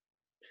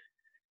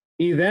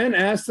 He then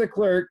asked the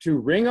clerk to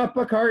ring up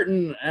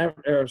carton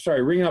after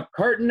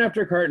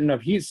carton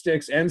of heat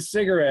sticks and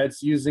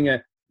cigarettes using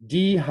a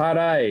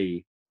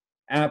D-Harai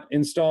app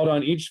installed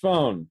on each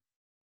phone.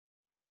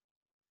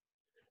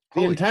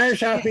 The entire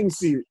shopping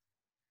spree.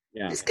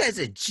 Yeah. This guy's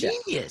a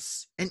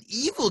genius, an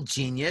evil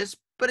genius,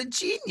 but a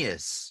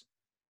genius.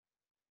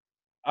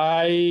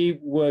 I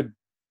would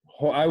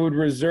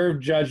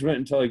reserve judgment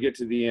until I get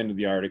to the end of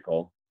the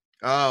article.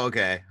 Oh,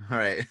 okay. All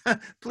right.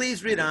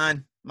 Please read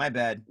on. My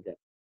bad. Okay.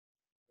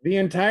 The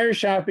entire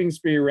shopping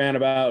spree ran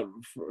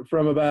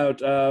from about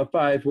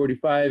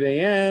 5:45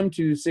 a.m.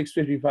 to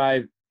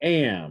 6:55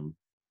 a.m.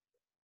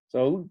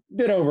 So a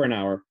bit over an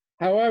hour.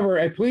 However,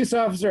 a police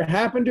officer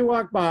happened to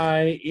walk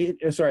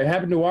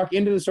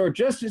into the store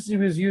just as he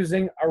was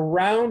using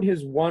around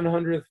his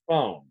 100th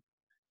phone.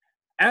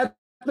 At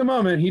the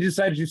moment, he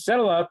decided to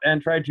settle up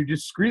and tried to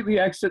discreetly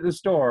exit the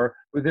store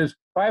with his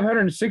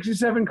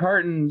 567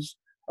 cartons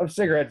of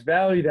cigarettes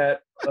valued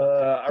at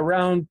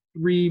around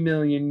 3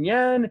 million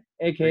yen,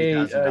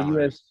 aka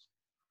US.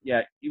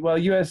 Yeah, well,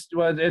 US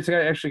was. It's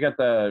actually got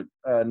the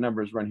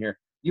numbers run here.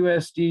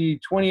 USD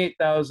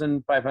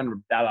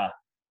 $28,500.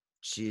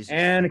 Jesus.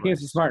 And a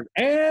case of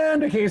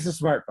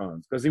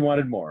smartphones because he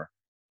wanted more,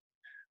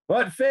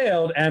 but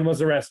failed and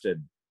was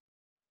arrested.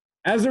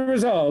 As a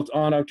result,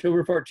 on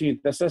October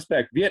 14th, the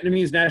suspect,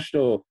 Vietnamese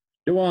national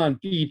Doan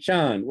Phi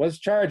Chan, was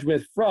charged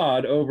with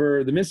fraud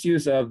over the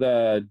misuse of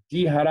the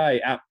D-Harai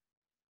app.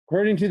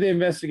 According to the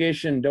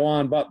investigation,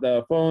 Doan bought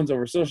the phones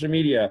over social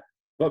media,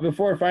 but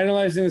before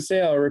finalizing the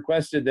sale,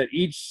 requested that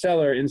each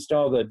seller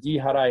install the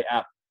D-Harai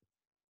app.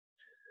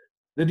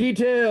 The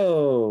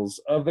details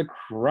of the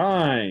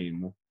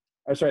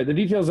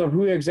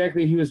who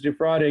exactly he was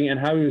defrauding and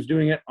how he was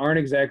doing it aren't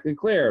exactly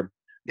clear.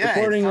 Yeah,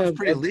 it sounds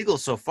pretty legal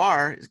so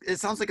far. It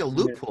sounds like a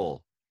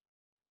loophole.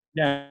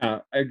 Yeah,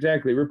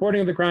 exactly.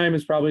 Reporting of the crime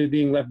is probably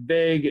being left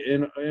vague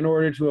in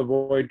order to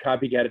avoid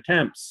copycat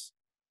attempts.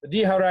 The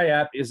D-Harai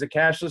app is a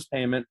cashless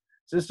payment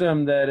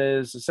system that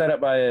is set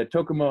up by a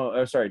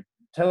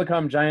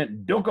telecom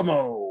giant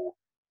Docomo,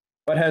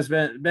 but has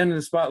been in the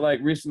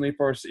spotlight recently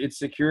for its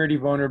security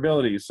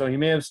vulnerabilities. So he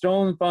may have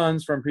stolen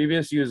funds from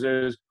previous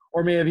users,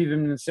 or may have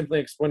even been simply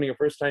exploiting a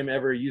first-time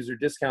ever user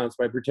discounts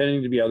by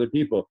pretending to be other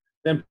people,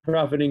 then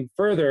profiting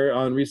further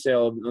on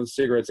resale of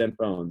cigarettes and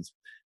phones.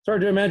 It's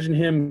hard to imagine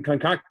him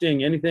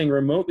concocting anything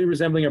remotely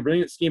resembling a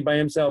brilliant scheme by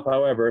himself,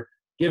 however,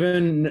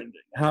 given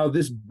how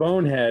this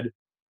boneheaded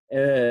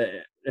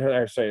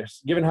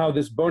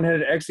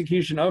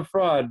execution of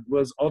fraud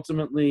was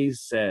ultimately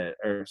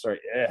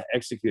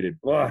executed.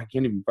 Oh, I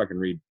can't even fucking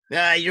read.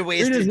 Ah, you're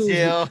wasted,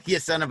 Jill. You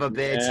son of a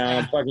bitch. Yeah,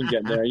 I'm fucking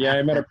getting there. Yeah,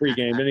 I met a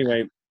pregame.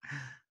 Anyway,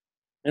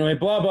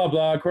 blah, blah,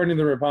 blah. According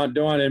to the report,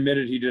 Doan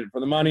admitted he did it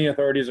for the money.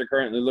 Authorities are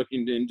currently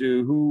looking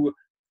into who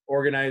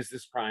organized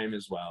this crime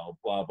as well.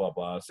 Blah, blah,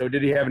 blah. So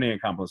did he have any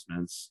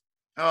accomplishments?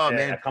 Oh,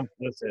 man.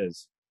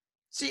 Accomplices.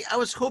 See, I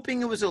was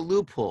hoping it was a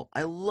loophole.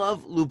 I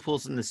love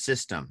loopholes in the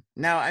system.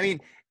 Now, I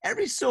mean,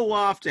 every so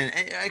often,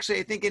 and actually,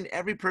 I think in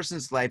every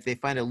person's life, they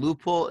find a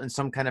loophole in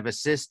some kind of a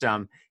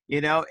system,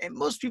 and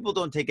most people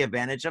don't take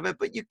advantage of it,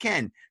 but you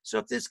can. So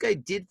if this guy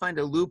did find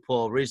a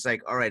loophole where he's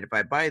like, all right, if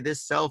I buy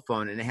this cell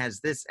phone and it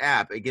has this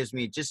app, it gives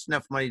me just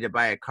enough money to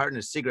buy a carton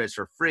of cigarettes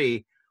for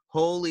free.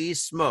 Holy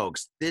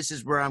smokes, this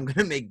is where I'm going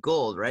to make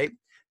gold, right?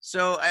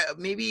 So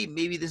maybe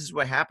this is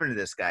what happened to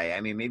this guy.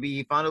 I mean, maybe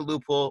he found a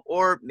loophole,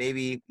 or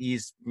maybe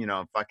he's,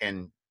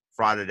 fucking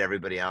frauded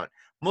everybody out.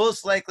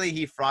 Most likely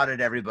he frauded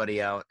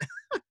everybody out.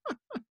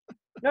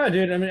 No,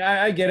 dude. I mean,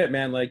 I get it,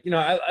 man. Like,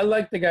 I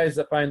like the guys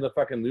that find the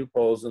fucking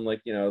loopholes and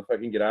like,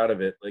 fucking get out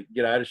of it, like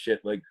get out of shit.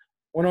 Like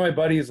one of my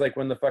buddies, like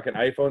when the fucking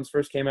iPhones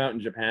first came out in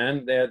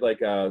Japan, they had like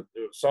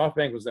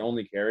SoftBank was the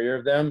only carrier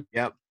of them.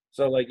 Yep.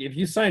 So like if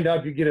you signed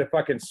up, you get a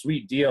fucking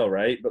sweet deal,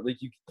 right? But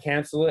like you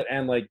cancel it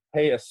and like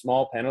pay a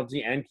small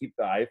penalty and keep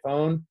the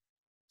iPhone.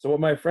 So what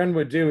my friend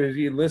would do is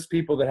he'd list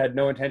people that had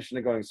no intention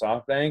of going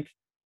SoftBank,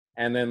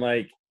 and then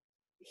like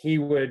he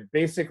would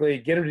basically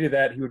get him to do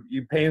that.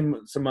 You pay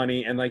him some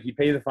money and like you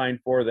pay the fine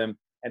for them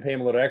and pay him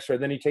a little extra.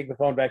 Then you take the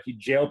phone back, you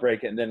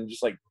jailbreak it, and then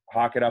just like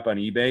hawk it up on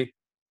eBay.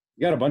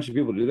 You got a bunch of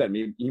people do that.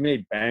 You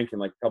made bank in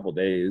like a couple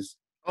days.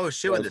 Oh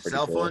shit! When the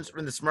cell phones,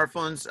 when the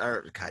smartphones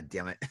are, god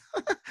damn it,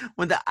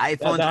 when the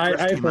iPhones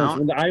first came out,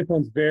 when the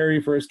iPhones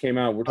very first came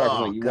out, we're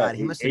talking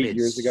he must have 8 made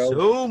years ago.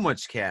 So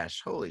much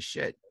cash! Holy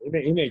shit!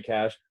 He made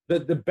cash.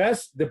 The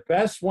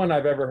best one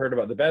I've ever heard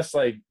about, the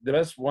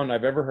best one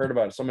I've ever heard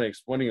about somebody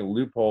exploiting a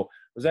loophole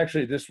was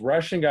actually this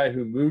Russian guy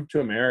who moved to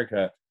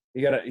America.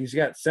 He's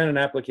got sent an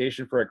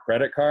application for a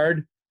credit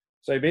card.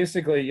 So he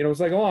basically, it was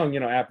like a long,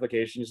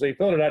 application. So he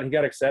filled it out. He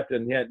got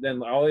accepted, and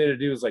then all he had to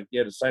do was like he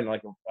had to sign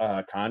like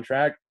a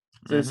contract.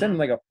 So they sent him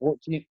like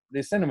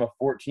They sent him a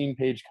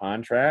 14-page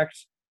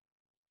contract,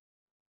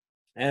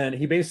 and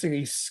he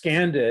basically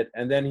scanned it,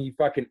 and then he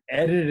fucking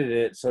edited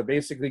it. So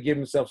basically, gave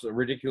himself a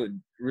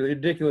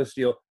ridiculous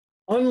deal,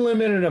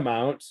 unlimited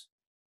amount,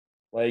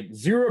 like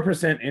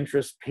 0%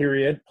 interest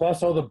period,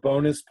 plus all the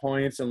bonus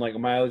points and like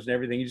mileage and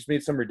everything. He just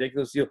made some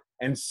ridiculous deal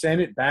and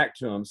sent it back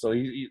to him. So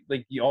he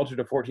altered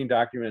a 14-page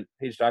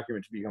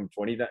document to become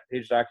a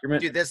 20-page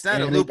document. Dude, that's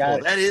not a loophole.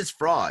 That is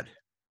fraud.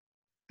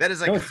 That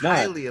is like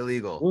highly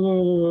illegal.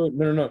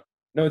 No,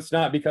 it's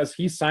not, because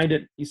he signed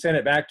it. He sent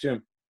it back to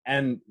him,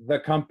 and the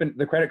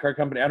credit card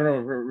company, I don't know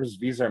if it was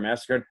Visa or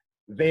MasterCard,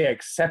 they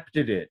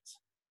accepted it.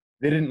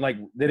 They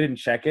didn't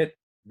check it.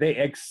 They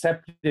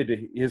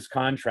accepted his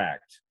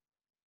contract.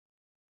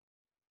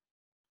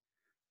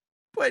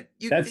 But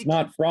that's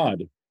not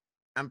fraud.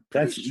 I'm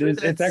pretty sure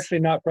it's actually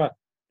not fraud.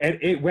 And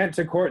it went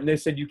to court, and they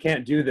said you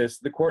can't do this.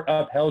 The court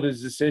upheld his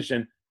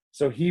decision,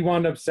 so he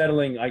wound up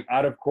settling like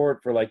out of court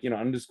for like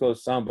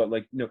undisclosed sum. But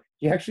like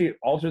he actually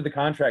altered the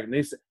contract,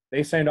 and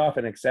they signed off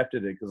and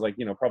accepted it because like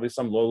probably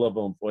some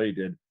low-level employee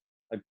did.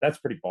 Like that's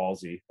pretty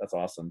ballsy. That's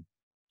awesome.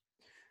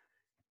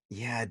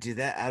 Yeah, dude,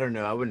 that I don't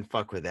know. I wouldn't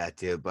fuck with that,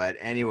 dude. But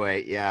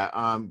anyway,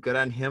 yeah, good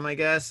on him, I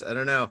guess. I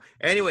don't know.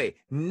 Anyway,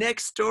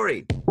 next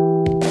story.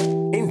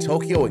 In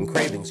Tokyo and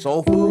craving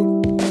soul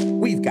food,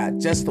 we've got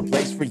just the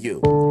place for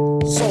you.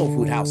 Soul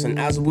Food House in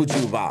Azabu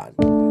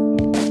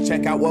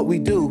Check out what we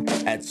do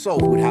at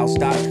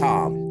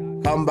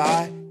soulfoodhouse.com. Come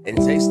by and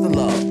taste the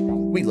love.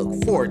 We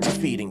look forward to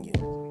feeding you.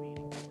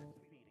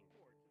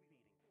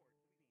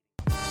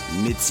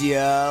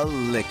 Mitsuya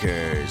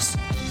Liquors.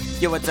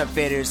 Yo, what's up,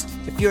 faders?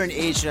 If you're in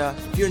Asia,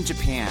 if you're in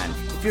Japan,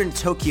 if you're in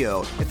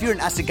Tokyo, if you're in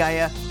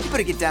Asagaya, you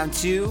better get down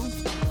to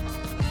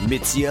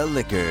Mitsuya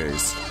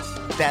Liquors.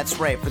 That's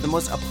right, for the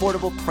most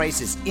affordable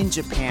prices in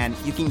Japan,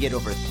 you can get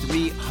over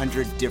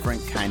 300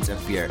 different kinds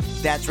of beer.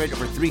 That's right,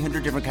 over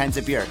 300 different kinds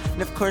of beer.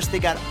 And of course, they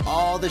got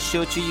all the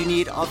shochu you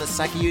need, all the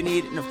sake you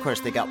need, and of course,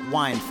 they got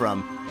wine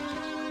from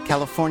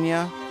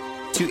California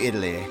to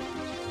Italy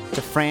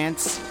to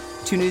France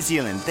to New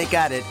Zealand. They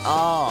got it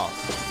all.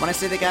 When I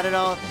say they got it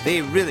all,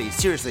 they really,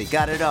 seriously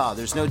got it all.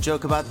 There's no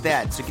joke about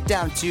that. So get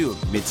down to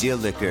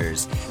Mitsuya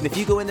Liquors. And if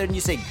you go in there and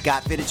you say,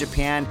 got fit in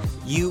Japan,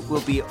 you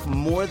will be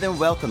more than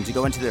welcome to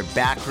go into their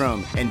back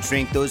room and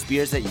drink those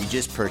beers that you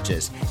just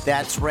purchased.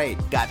 That's right,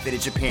 got fit in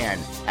Japan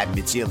at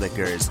Mitsuya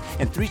Liquors.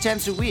 And 3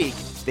 times a week,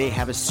 they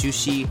have a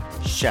sushi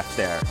chef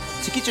there.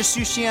 So get your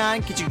sushi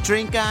on, get your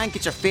drink on,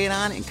 get your fade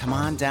on, and come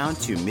on down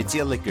to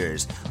Mitsuya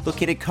Liquors,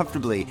 located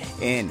comfortably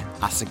in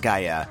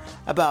Asagaya,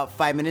 about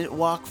 5-minute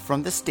walk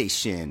from the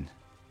station.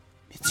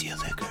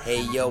 Mitsuya Liquors.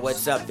 Hey, yo,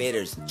 what's up,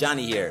 Vaders?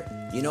 Johnny here.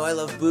 You know I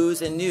love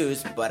booze and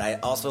news, but I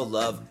also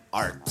love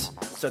art.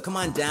 So come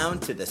on down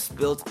to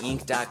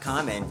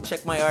thespiltink.com and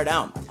check my art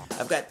out.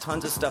 I've got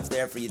tons of stuff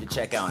there for you to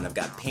check out. And I've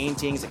got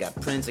paintings, I got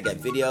prints, I got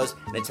videos.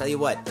 And I tell you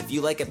what, if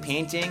you like a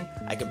painting,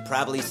 I could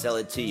probably sell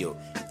it to you.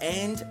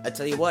 And I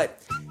tell you what,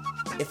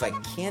 if I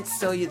can't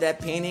sell you that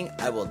painting,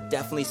 I will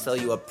definitely sell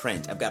you a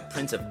print. I've got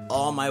prints of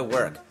all my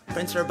work.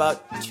 Prints are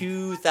about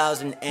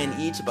 2,000 N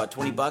each, about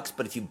 $20,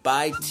 but if you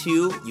buy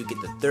two, you get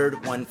the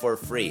third one for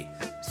free.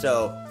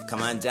 So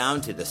come on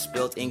down to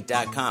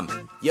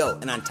thespiltink.com. Yo,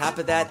 and on top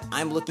of that,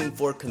 I'm looking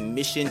for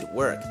commissioned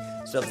work.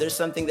 So if there's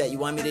something that you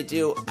want me to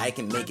do, I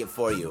can make it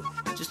for you.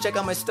 Just check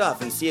out my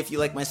stuff and see if you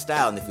like my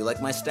style. And if you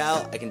like my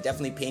style, I can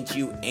definitely paint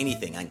you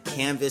anything on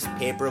canvas,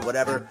 paper,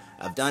 whatever.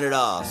 I've done it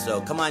all.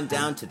 So come on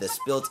down to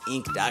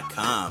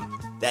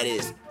thespiltink.com. That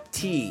is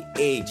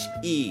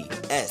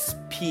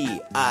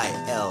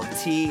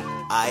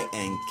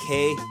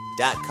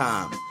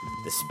THESPILTINK.com.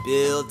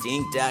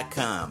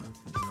 Thespiltink.com.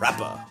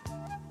 Proper.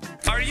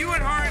 Are you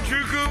in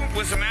Harajuku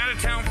with some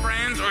out-of-town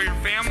friends or your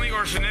family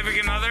or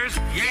significant others?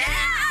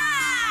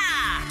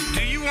 Yeah!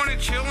 Do you want to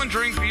chill and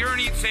drink beer and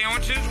eat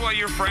sandwiches while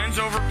your friends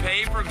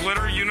overpay for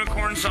glitter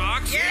unicorn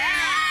socks? Yeah!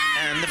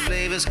 And the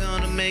flavor's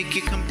gonna make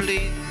you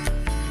complete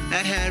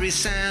at Harry's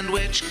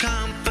Sandwich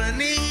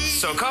Company.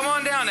 So come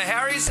on down to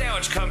Harry's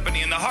Sandwich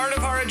Company in the heart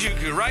of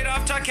Harajuku, right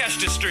off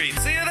Takeshita Street.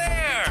 See you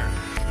there!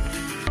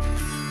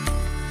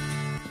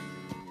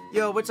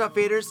 Yo, what's up,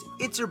 faders?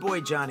 It's your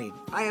boy Johnny.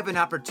 I have an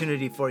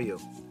opportunity for you.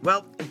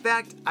 Well, in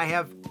fact, I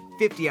have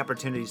 50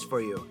 opportunities for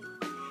you.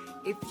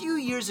 A few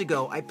years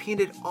ago, I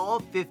painted all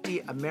 50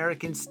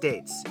 American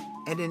states.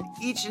 And in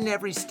each and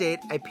every state,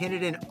 I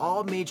painted in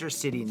all major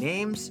city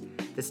names,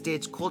 the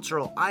state's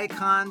cultural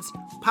icons,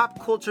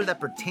 pop culture that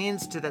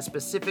pertains to that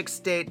specific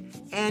state,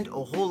 and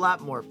a whole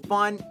lot more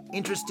fun,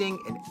 interesting,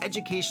 and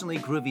educationally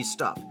groovy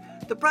stuff.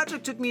 The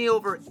project took me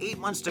over 8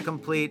 months to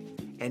complete,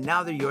 and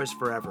now they're yours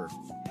forever.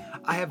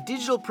 I have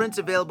digital prints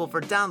available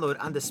for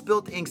download on the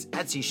Spilt Ink's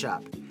Etsy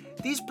shop.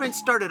 These prints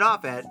started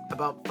off at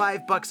about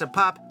 $5 a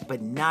pop,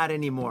 but not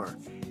anymore.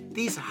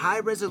 These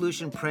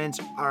high-resolution prints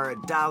are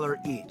 $1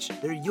 each.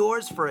 They're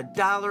yours for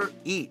 $1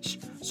 each.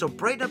 So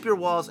brighten up your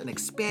walls and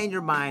expand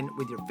your mind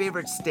with your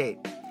favorite state.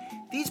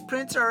 These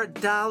prints are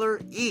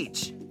 $1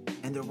 each,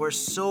 and they're worth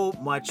so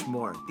much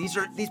more. These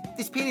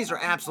paintings are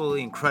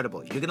absolutely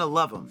incredible. You're gonna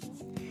love them.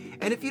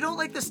 And if you don't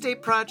like the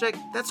state project,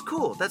 that's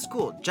cool.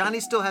 Johnny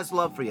still has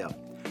love for you.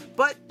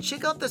 But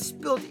check out the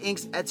Spilt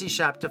Ink's Etsy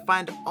shop to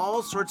find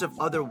all sorts of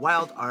other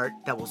wild art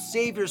that will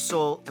save your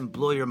soul and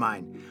blow your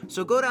mind.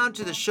 So go down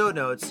to the show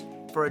notes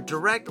for a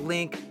direct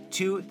link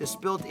to the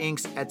Spilt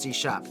Ink's Etsy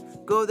shop.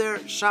 Go there,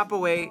 shop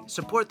away,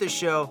 support the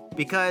show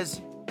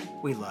because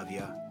we love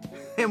you.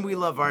 And we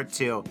love art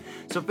too.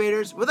 So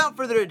faders, without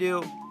further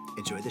ado,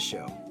 enjoy the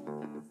show.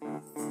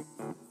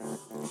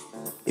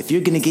 If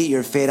you're gonna get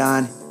your fade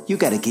on, you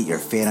gotta get your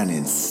fade on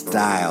in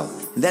style.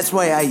 And that's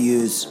why I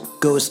use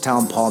Ghost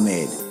Town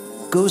Pomade.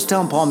 Ghost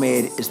Town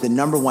Pomade is the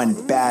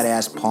 #1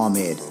 badass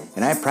pomade,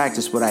 and I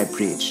practice what I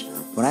preach.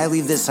 When I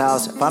leave this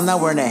house, if I'm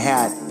not wearing a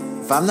hat,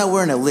 if I'm not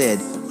wearing a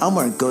lid, I'm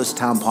wearing Ghost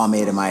Town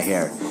Pomade in my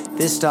hair.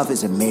 This stuff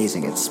is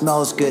amazing. It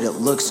smells good, it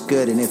looks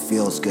good, and it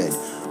feels good.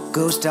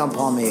 Ghost Town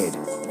Pomade,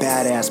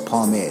 badass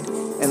pomade.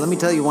 And let me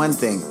tell you one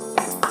thing,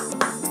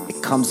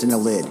 it comes in a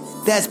lid.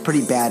 That's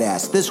pretty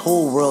badass. This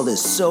whole world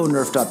is so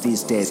nerfed up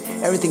these days.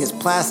 Everything is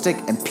plastic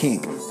and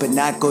pink, but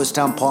not Ghost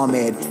Town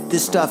Pomade.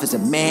 This stuff is a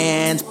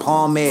man's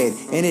pomade,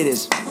 and it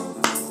is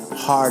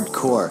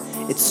hardcore.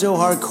 It's so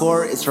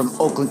hardcore, it's from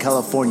Oakland,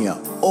 California.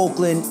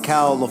 Oakland,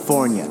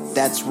 California.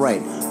 That's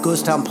right.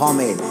 Ghost Town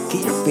Pomade.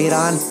 Get your fade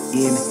on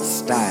in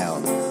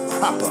style.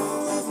 Proper.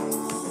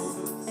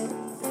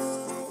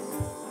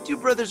 2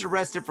 brothers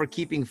arrested for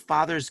keeping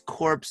father's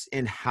corpse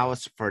in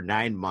house for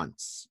 9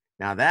 months.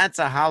 Now that's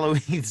a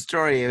Halloween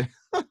story.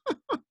 Oh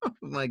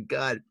my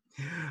God.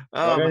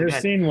 Oh, I've my never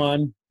God. seen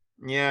one.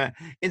 Yeah.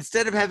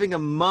 Instead of having a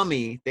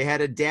mummy, they had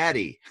a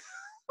daddy.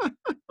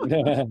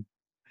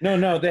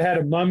 No, they had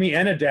a mummy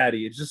and a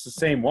daddy. It's just the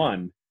same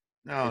one.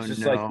 Oh, It's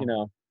just no. like,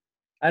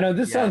 I know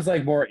this Yeah. sounds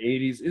like more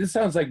 80s. This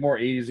sounds like more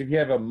 80s. If you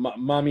have a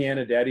mummy and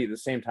a daddy at the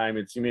same time,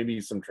 it's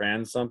maybe some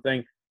trans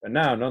something. But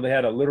no, they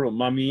had a literal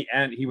mummy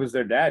and he was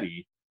their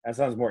daddy. That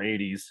sounds more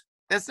 80s.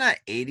 That's not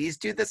 80s,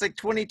 dude. That's like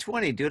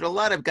 2020, dude. A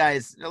lot of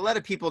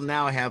people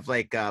now have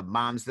like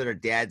moms that are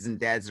dads and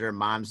dads that are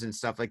moms and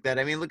stuff like that.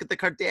 I mean, look at the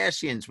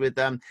Kardashians with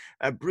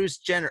Bruce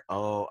Jenner.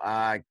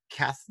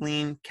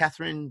 Catherine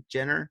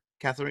Jenner,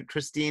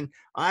 Christine.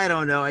 I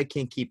don't know. I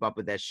can't keep up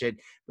with that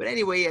shit. But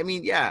anyway, I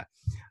mean, yeah.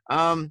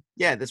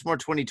 That's more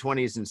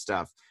 2020s and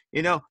stuff,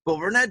 but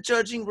we're not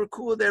judging. We're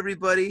cool with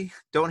everybody.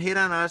 Don't hate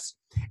on us.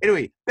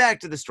 Anyway, back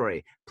to the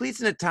story.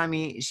 Police in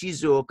Atami,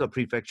 Shizuoka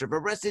Prefecture have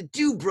arrested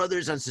 2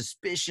 brothers on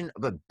suspicion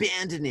of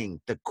abandoning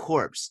the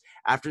corpse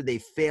after they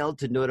failed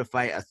to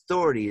notify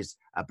authorities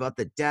about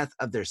the death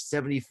of their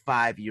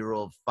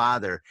 75-year-old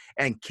father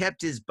and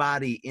kept his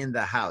body in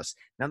the house.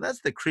 Now,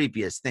 that's the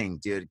creepiest thing,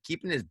 dude.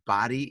 Keeping his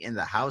body in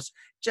the house.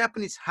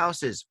 Japanese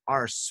houses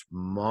are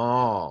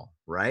small,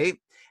 right?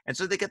 And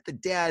so they got the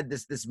dad,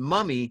 this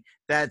mummy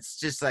that's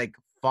just like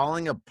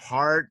falling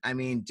apart. I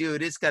mean,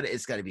 dude, it's got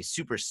to be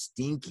super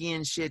stinky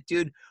and shit,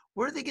 dude.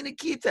 Where are they going to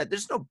keep that?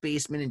 There's no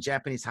basement in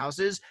Japanese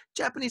houses.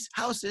 Japanese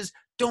houses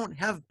don't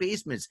have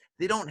basements.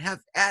 They don't have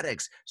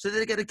attics. So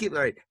they got to keep, all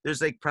right,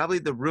 there's like probably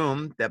the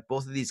room that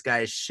both of these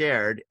guys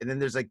shared. And then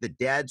there's like the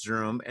dad's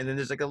room. And then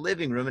there's like a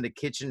living room and a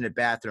kitchen and a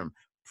bathroom.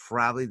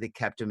 probably they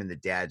kept him in the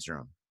dad's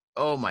room.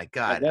 Oh my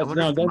God! I That,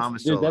 wonder no, if the mom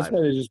was still that's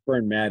alive. why they just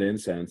burn mad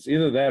incense.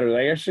 Either that, or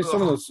like actually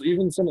some of Ugh. those,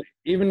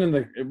 even in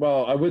the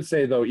well, I would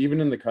say though,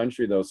 even in the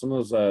country though, some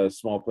of those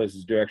small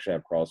places do actually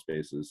have crawl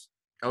spaces.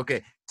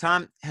 Okay,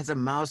 Tom, has a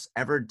mouse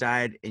ever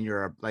died in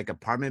your like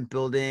apartment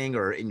building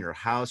or in your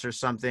house or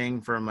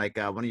something from like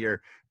one of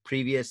your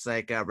previous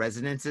like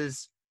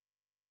residences?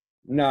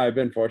 No, I've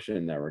been fortunate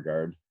in that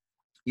regard.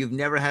 You've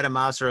never had a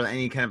mouse or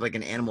any kind of like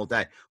an animal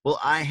die. Well,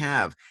 I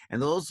have. And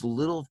those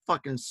little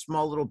fucking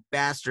small little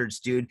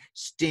bastards, dude,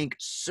 stink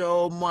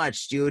so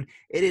much, dude.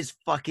 It is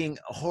fucking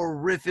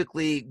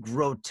horrifically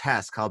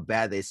grotesque how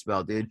bad they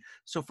smell, dude.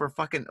 So for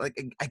fucking like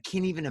I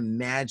can't even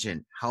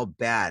imagine how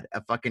bad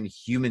a fucking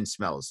human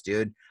smells,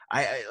 dude.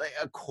 I like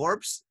a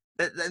corpse.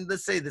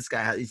 Let's say this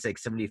guy, he's like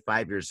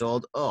 75 years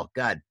old. Oh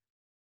God.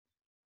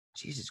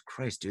 Jesus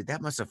Christ, dude,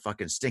 that must have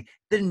fucking stink.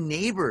 The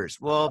neighbors,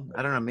 well,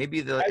 I don't know,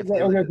 maybe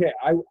Okay.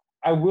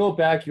 I will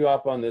back you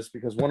up on this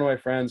because one of my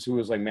friends who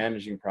was like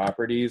managing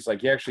properties,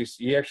 like he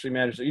actually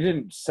managed. He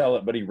didn't sell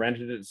it, but he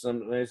rented it to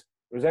some place.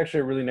 It was actually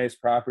a really nice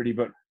property,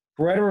 but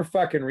for whatever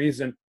fucking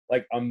reason,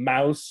 like a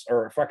mouse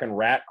or a fucking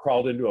rat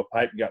crawled into a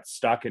pipe, and got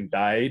stuck, and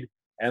died.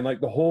 And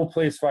like the whole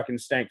place fucking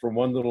stank from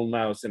one little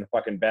mouse in a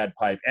fucking bad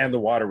pipe, and the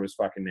water was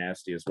fucking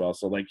nasty as well.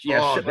 So like,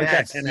 yeah, shit like that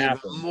that's can even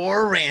happen.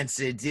 more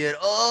rancid, dude.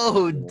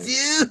 Oh,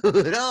 dude.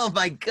 Oh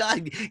my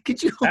God.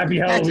 Could you Happy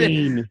imagine?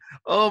 Halloween.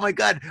 Oh my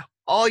God.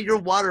 All your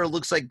water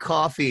looks like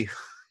coffee.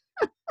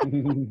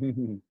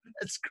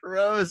 That's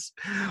gross.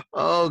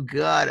 Oh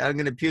God, I'm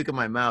gonna puke in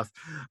my mouth.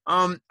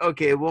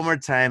 Okay, one more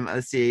time.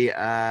 Let's see.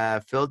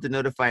 Failed to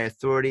notify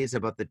authorities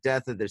about the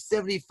death of their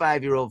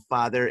 75-year-old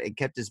father and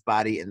kept his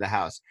body in the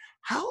house.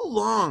 How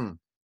long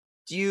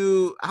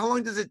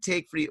does it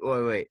take for you?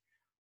 Wait.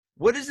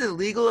 What is the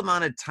legal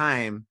amount of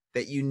time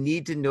that you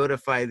need to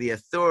notify the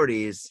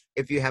authorities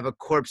if you have a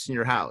corpse in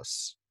your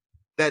house?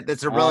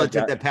 That's a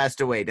relative that passed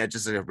away, not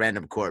just a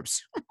random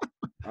corpse.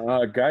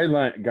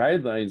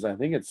 Guidelines. I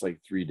think it's like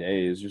 3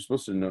 days. You're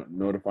supposed to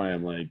notify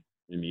them like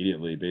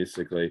immediately,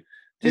 basically.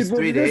 Just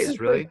 3 days,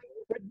 really?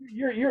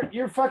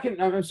 You're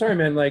fucking. I'm sorry,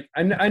 man. Like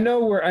I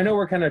know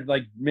we're kind of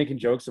like making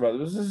jokes about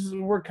this.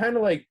 We're kind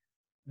of like,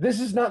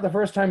 this is not the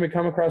first time we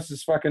come across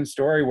this fucking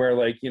story where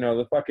like, you know,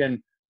 the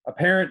fucking a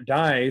parent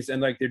dies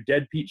and like their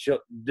deadbeat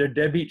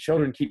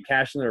children keep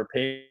cashing their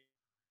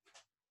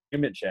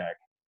payment check.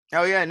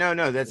 Oh yeah,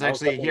 no, that's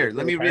actually here.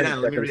 Let me read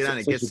on.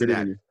 It gets to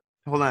that.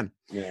 Hold on.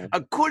 Yeah.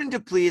 According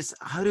to police,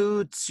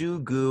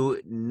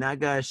 Harutsugu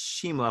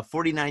Nagashima,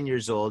 49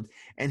 years old,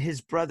 and his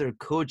brother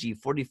Koji,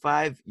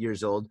 45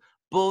 years old,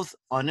 both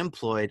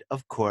unemployed,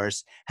 of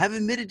course, have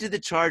admitted to the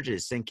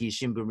charges, Senki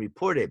Shimbun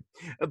reported.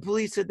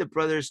 Police said the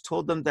brothers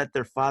told them that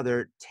their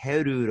father,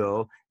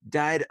 Teruro,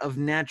 died of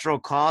natural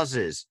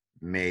causes,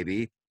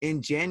 maybe,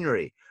 in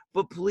January.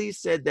 But police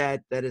said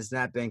that has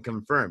not been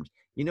confirmed.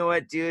 You know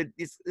what, dude?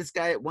 This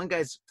guy, one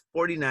guy's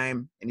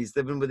 49 and he's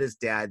living with his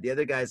dad. The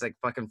other guy's like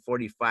fucking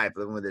 45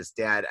 living with his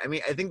dad. I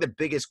mean, I think the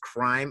biggest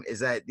crime is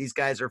that these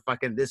guys are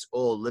fucking this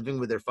old living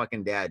with their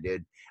fucking dad,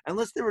 dude.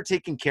 Unless they were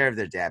taking care of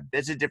their dad.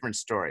 That's a different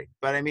story.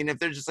 But I mean, if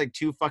they're just like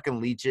two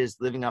fucking leeches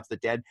living off the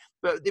dead,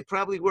 but they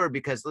probably were,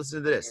 because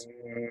listen to this.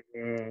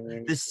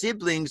 The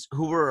siblings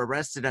who were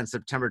arrested on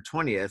September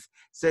 20th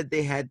said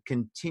they had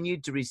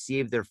continued to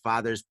receive their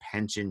father's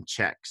pension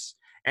checks.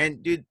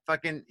 And dude,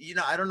 fucking, you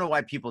know, I don't know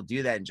why people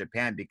do that in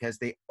Japan, because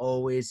they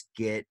always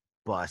get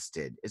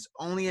busted. It's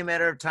only a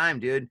matter of time,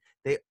 dude.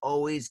 They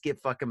always get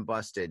fucking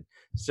busted.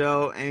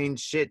 So, I mean,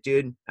 shit,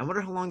 dude. I wonder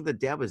how long the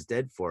dad was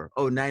dead for.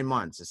 Oh, 9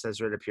 months. It says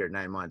right up here,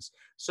 9 months.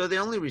 So they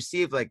only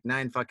received like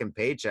 9 fucking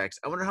paychecks.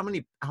 I wonder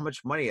how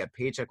much money a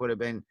paycheck would have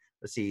been.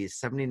 Let's see,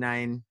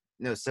 75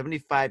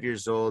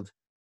 years old.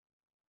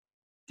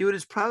 Dude,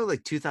 it's probably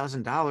like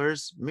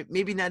 $2,000.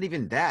 Maybe not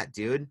even that,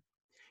 dude.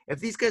 If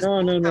these guys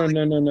no,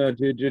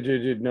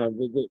 dude, no.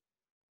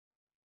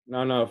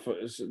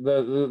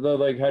 The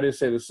like, how do you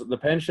say this? The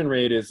pension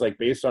rate is like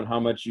based on how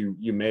much you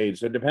made,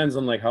 so it depends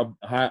on like how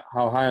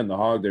high on the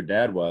hog their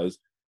dad was.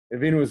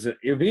 If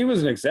he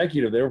was an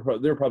executive, they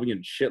were probably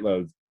getting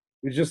shitloads.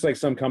 He's just like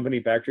some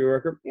company factory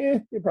worker.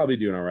 They're probably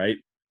doing all right.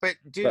 But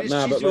dude, it's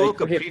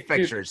Shizuoka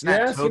Prefecture. It's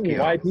not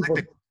Tokyo.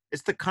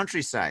 It's the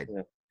countryside.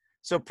 Yeah.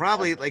 So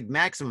probably like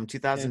maximum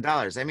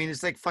 $2,000. I mean,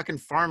 it's like fucking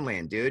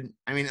farmland, dude.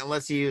 I mean,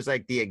 unless he was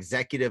like the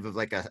executive of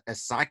like a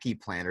sake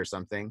plant or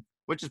something,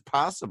 which is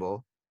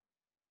possible.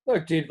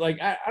 Look, dude, like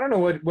I don't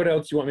know what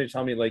else you want me to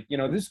tell me. Like, you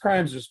know, this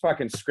crime's just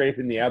fucking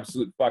scraping the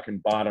absolute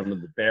fucking bottom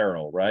of the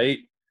barrel, right?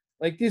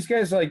 Like these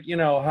guys, like, you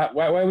know,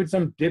 why would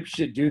some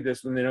dipshit do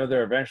this when they know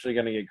they're eventually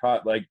going to get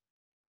caught? Like,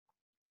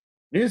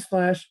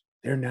 newsflash,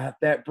 they're not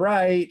that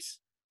bright.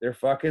 They're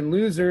fucking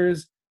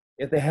losers.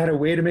 If they had a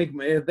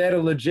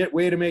legit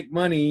way to make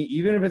money,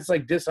 even if it's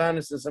like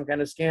dishonest and some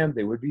kind of scam,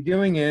 they would be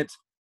doing it.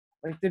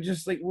 Like, they're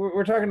just like,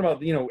 we're talking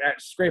about, you know,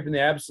 scraping the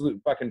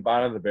absolute fucking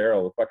bottom of the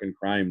barrel of fucking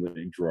crime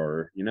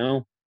drawer, you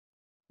know?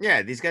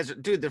 Yeah, these guys are,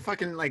 dude, they're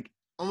fucking like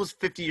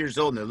almost 50 years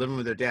old and they're living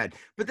with their dad.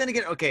 But then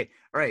again, okay,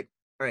 all right.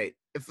 all right,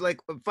 if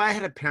I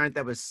had a parent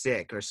that was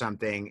sick or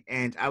something,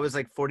 and I was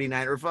like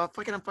 49, or if I'm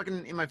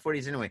fucking in my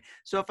 40s anyway.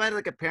 So if I had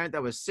like a parent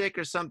that was sick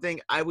or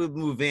something, I would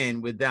move in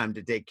with them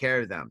to take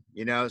care of them,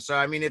 you know? So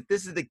I mean, if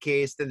this is the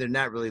case, then they're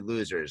not really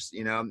losers,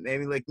 you know?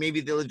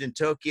 Maybe they lived in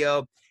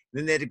Tokyo,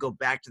 then they had to go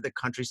back to the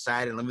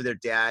countryside and live with their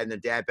dad, and their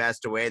dad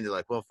passed away, and they're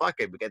like, well, fuck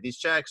it, we got these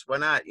checks, why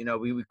not? You know,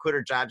 we quit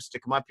our jobs to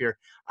come up here.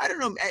 I don't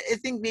know. I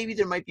think maybe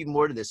there might be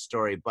more to this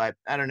story, but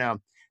I don't know.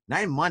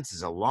 9 months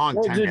is a long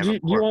Well, time do, to have do, a do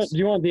you want corpse. do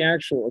you want the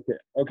actual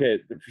okay?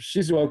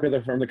 She's woke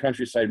with from the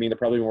countryside, meaning they're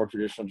probably more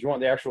traditional. Do you want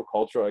the actual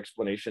cultural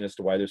explanation as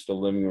to why they're still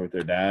living with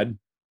their dad?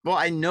 Well,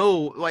 I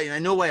know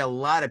why a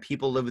lot of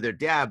people live with their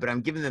dad, but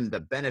I'm giving them the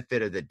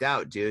benefit of the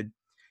doubt, dude.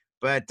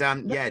 But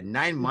No, yeah,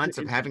 9 months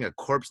of having a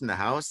corpse in the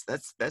house,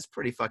 that's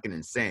pretty fucking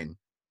insane.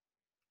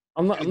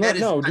 I'm not. Dude, I'm not.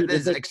 No, dude. that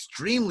It's is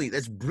like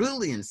that's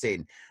brutally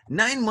insane.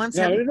 9 months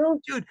no, having, no.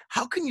 dude,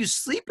 how can you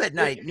sleep at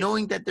night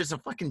knowing that there's a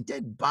fucking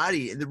dead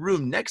body in the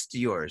room next to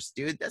yours,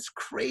 dude? That's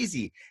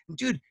crazy.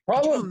 Dude,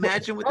 could you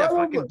imagine what that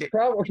fucking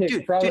could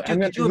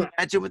you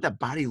imagine what that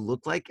body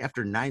looked like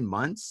after 9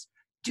 months?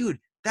 Dude,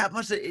 that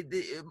must have,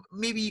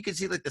 maybe you could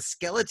see like the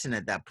skeleton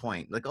at that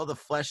point. Like all the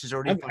flesh is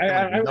already fucking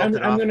like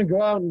melted I'm off. gonna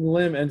go out on a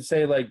limb and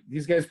say like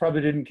these guys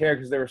probably didn't care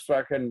because they were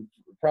fucking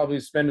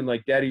probably spending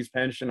like daddy's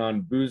pension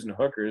on booze and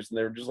hookers, and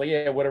they were just like,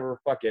 yeah, whatever,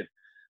 fuck it.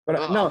 But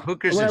Ugh, no,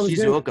 hookers when in I was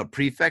Shizuoka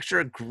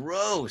Prefecture,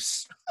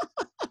 gross.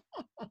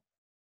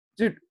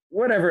 dude,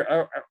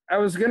 whatever. I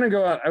was gonna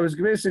go out. I was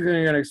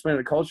basically gonna explain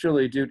it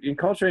culturally, dude. In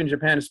culture in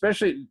Japan,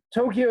 especially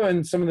Tokyo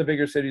and some of the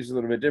bigger cities, are a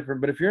little bit different.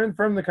 But if you're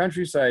from the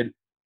countryside,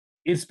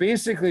 it's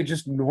basically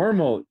just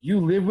normal. You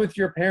live with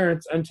your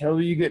parents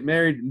until you get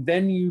married,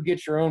 then you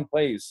get your own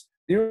place.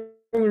 The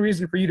only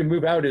reason for you to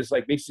move out is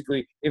like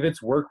basically if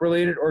it's work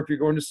related or if you're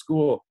going to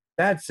school.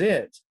 That's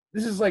it.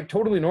 This is like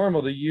totally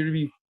normal to you to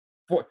be.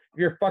 If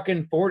you're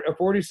fucking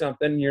 40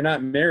 something, you're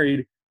not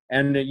married,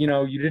 and you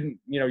know you didn't,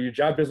 you know your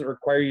job doesn't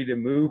require you to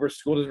move or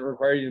school doesn't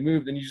require you to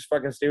move, then you just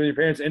fucking stay with your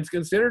parents, and it's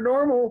considered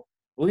normal.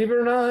 Believe it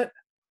or not.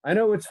 I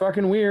know it's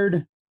fucking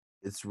weird.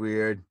 It's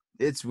weird.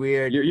 It's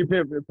weird. You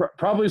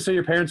probably so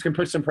your parents can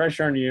put some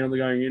pressure on you. You know, they're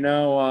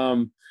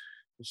going,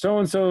 so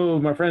and so,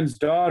 my friend's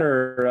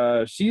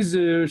daughter, she's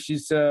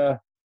She's an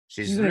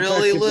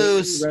really attractive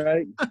loose. lady,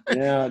 right?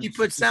 Yeah, He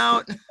puts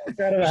out. out of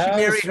the She house,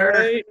 married her.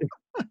 right?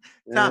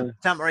 Tom,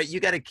 all right, you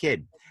got a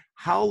kid.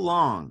 How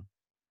long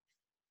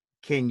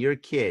can your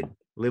kid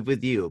live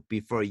with you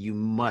before you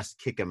must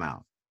kick him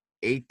out?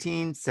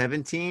 18,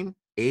 17,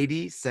 80,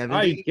 Are you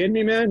 70? kidding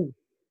me, man?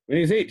 When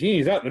he's 18,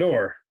 he's out the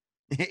door.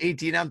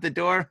 18 out the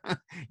door?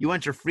 You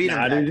want your freedom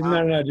Nah, back, dude,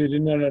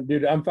 huh? no,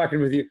 dude. I'm fucking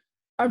with you.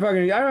 I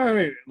don't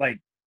mean, like,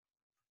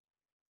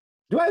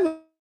 do I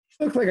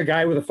look like a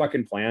guy with a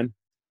fucking plan?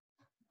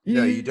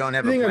 No, you don't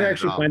have a think plan I've at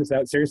actually all. planned this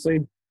out?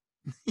 Seriously?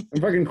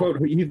 I'm fucking quote.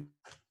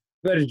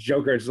 That is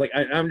Joker. It's like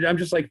I'm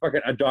just like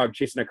fucking a dog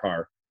chasing a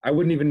car. I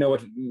wouldn't even know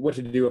what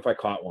to do if I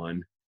caught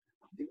one.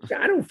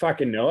 I don't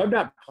fucking know. I've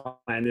not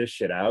planned this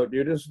shit out,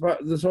 dude.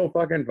 This whole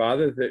fucking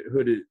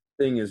fatherhood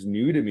thing is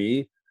new to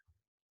me.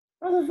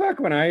 How the fuck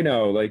when I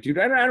know? Like, dude,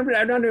 I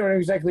don't know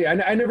exactly.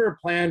 I never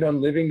planned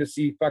on living to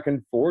see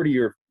fucking 40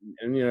 or,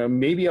 and, you know,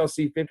 maybe I'll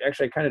see 50.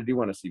 Actually, I kind of do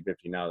want to see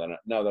 50 now that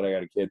I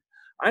got a kid.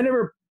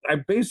 I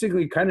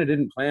basically kind of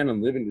didn't plan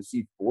on living to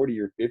see 40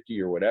 or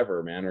 50 or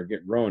whatever, man, or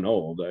get growing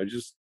old. I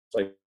just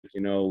like,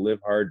 you know, live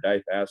hard,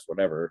 die fast,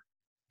 whatever.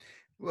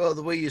 Well,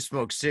 the way you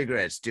smoke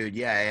cigarettes, dude.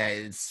 Yeah,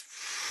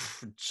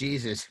 it's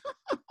Jesus.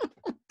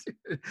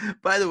 Dude.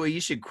 By the way,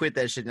 you should quit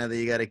that shit now that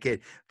you got a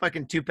kid.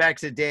 Fucking 2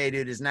 packs a day,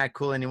 dude, is not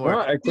cool anymore. No,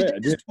 I quit.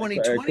 Dude, this I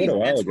 2020, quit a while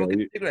man, ago.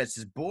 smoking cigarettes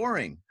is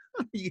boring.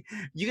 you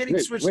gotta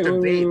Wait, switch wait, to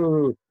wait,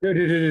 vape. wait, wait.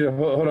 Dude,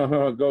 hold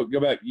on. Go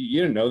back.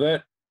 You didn't know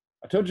that?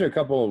 I told you a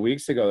couple of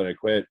weeks ago that I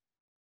quit.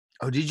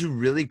 Oh, did you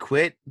really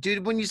quit?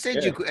 Dude, when you said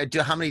Yeah. you quit,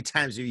 dude, how many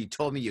times have you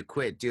told me you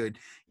quit, dude?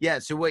 Yeah,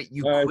 so what,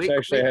 you It's quit?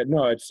 actually,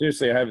 it's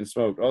seriously, I haven't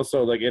smoked.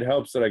 Also, like, it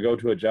helps that I go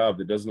to a job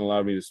that doesn't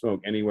allow me to smoke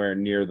anywhere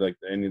near like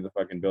any of the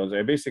fucking buildings.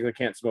 I basically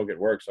can't smoke at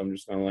work, so I'm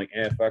just kind of like,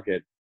 fuck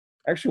it.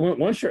 Actually,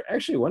 once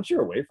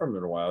you're away from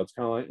it a while, it's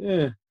kind of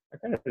like, I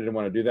kind of didn't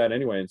want to do that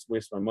anyway. It's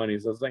waste my money.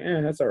 So I was like,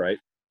 that's all right.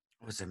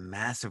 It was a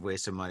massive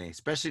waste of money,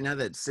 especially now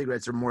that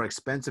cigarettes are more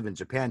expensive in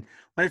Japan.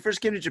 When I first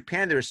came to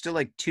Japan, they were still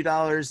like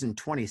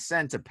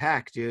 $2.20 a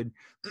pack, dude.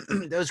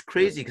 That was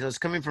crazy because I was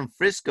coming from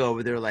Frisco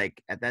where they were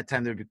like, at that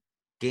time, they were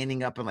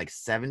gaining up on like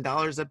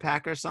 $7 a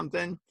pack or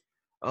something.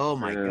 Oh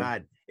my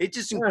God. It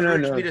just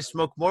encouraged me to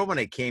smoke more when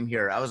I came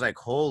here. I was like,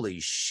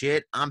 holy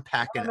shit, I'm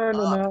packing up.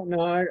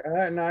 No,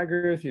 I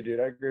agree with you, dude.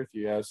 I agree with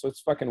you. Yeah, so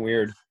it's fucking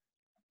weird.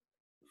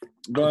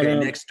 But, okay,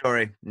 next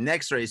story.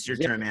 It's your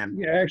turn, man.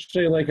 Yeah,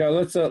 actually, like,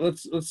 let's I'm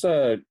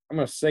gonna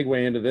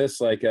segue into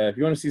this. Like, if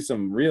you want to see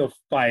some real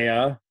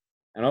fire,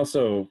 and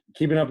also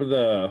keeping up with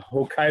the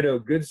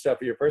Hokkaido good stuff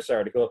for your first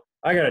article,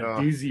 I got a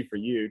doozy for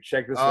you.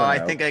 Check this one out. I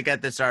think I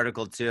got this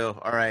article too.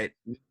 All right.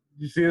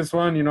 You see this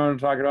one? You know what I'm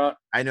talking about?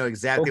 I know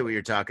exactly what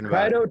you're talking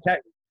about.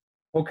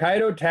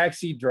 Hokkaido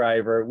taxi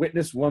driver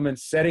witnessed woman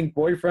setting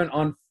boyfriend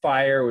on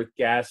fire with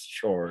gas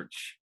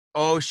torch.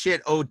 Oh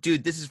shit. Oh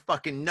dude, this is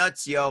fucking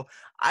nuts, yo.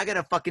 I got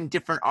a fucking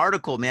different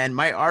article, man.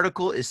 My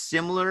article is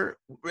similar.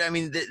 I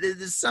mean,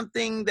 there's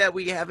something that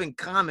we have in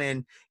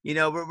common. You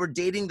know, we're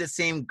dating the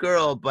same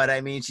girl, but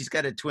I mean, she's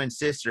got a twin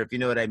sister, if you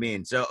know what I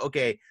mean. So,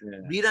 okay,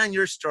 Yeah. read on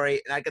your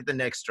story, and I got the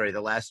next story, the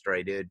last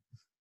story, dude.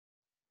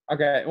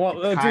 Okay.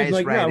 Well, It dude, ties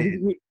like, right no,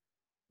 in.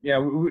 yeah,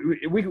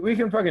 we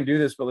can fucking do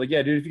this, but like,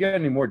 yeah, dude, if you got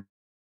any more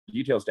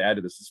details to add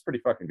to this, it's pretty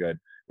fucking good.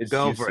 It's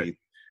Go for juicy.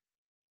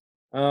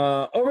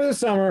 Over the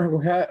summer,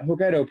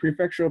 Hokkaido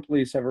prefectural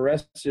police have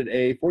arrested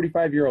a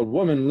 45-year-old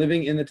woman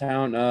living in the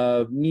town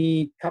of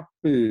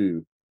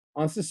Nikapu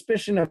on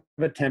suspicion of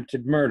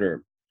attempted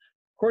murder.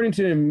 According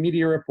to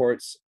media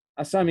reports,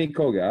 Asami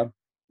Koga,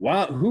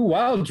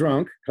 while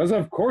drunk, because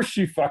of course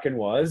she fucking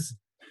was,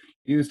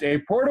 used a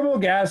portable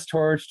gas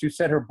torch to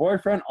set her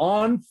boyfriend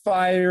on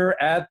fire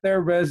at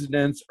their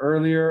residence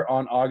earlier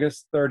on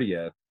August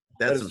 30th.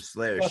 That's That some is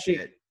Slayer fucking-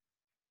 shit.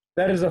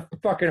 That is a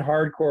fucking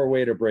hardcore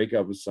way to break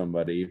up with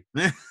somebody.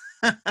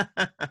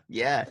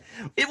 Yeah.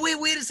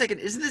 Wait a second.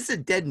 Isn't this a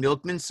Dead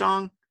Milkman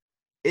song?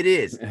 It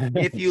is.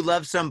 If you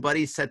love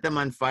somebody, set them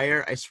on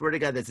fire. I swear to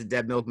God, that's a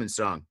Dead Milkman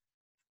song.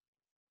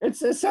 It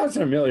sounds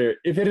familiar.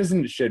 If it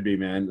isn't, it should be,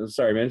 man. I'm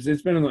sorry, man.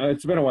 It's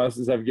been a while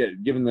since I've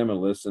given them a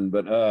listen,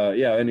 but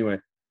yeah. Anyway,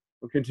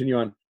 we'll continue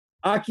on.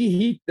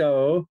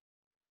 Akihito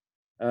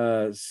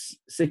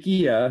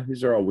Sekiya,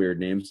 these are all weird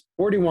names,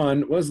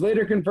 41, was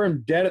later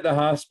confirmed dead at the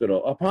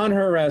hospital. Upon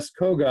her arrest,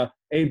 Koga,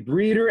 a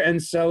breeder and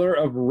seller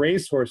of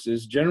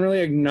racehorses, generally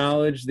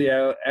acknowledged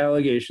the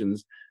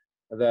allegations,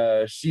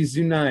 the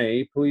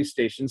Shizunai police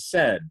station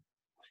said.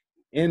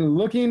 In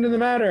looking into the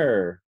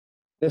matter,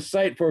 the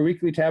site for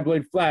Weekly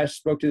Tabloid Flash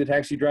spoke to the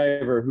taxi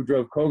driver who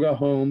drove Koga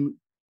home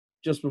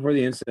just before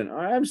the incident.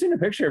 I've seen a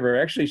picture of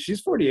her. Actually, she's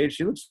 48.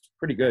 She looks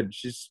pretty good.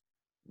 She's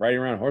riding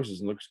around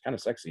horses and looks kind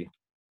of sexy.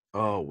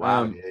 Oh,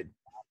 wow, dude.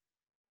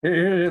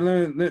 Here,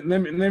 let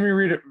me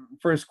read it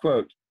first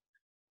quote.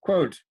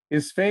 Quote,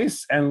 his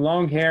face and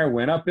long hair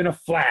went up in a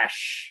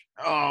flash.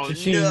 Oh,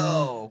 Cha-ching.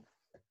 no.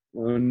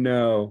 Oh,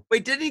 no.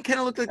 Wait, didn't he kind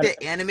of look like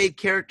the anime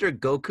character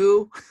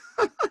Goku?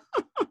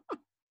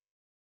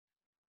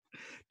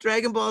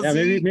 Dragon Ball Yeah,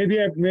 Z?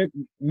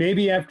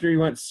 maybe after he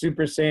went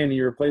Super Saiyan,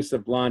 he replaced the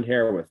blonde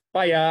hair with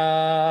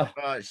fire.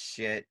 Oh,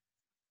 shit.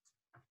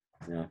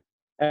 Yeah.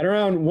 At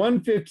around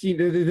 1:15,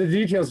 the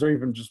details are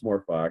even just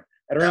more fucked.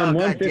 At around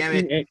God damn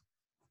 1:15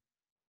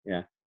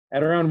 yeah.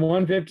 At around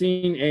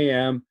 1:15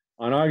 a.m.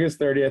 on August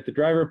 30th, the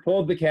driver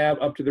pulled the cab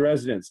up to the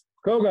residence.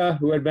 Koga,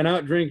 who had been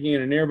out drinking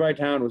in a nearby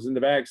town, was in the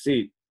back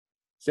seat.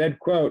 Said,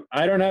 quote,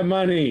 I don't have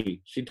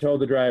money, she told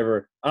the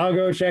driver. I'll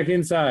go check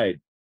inside.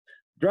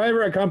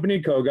 Driver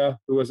accompanied Koga,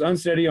 who was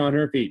unsteady on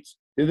her feet,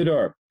 to the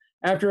door.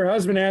 After her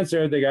husband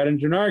answered, they got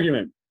into an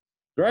argument.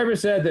 Driver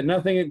said that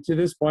nothing to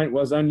this point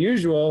was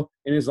unusual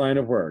in his line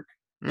of work.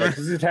 Like,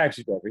 he's a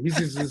taxi driver. He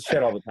sees this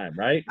shit all the time,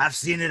 right? I've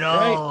seen it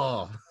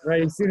all.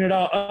 Right, he's seen it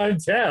all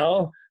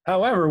until,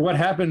 however, what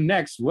happened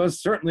next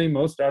was certainly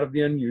most out of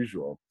the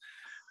unusual.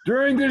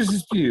 During the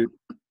dispute,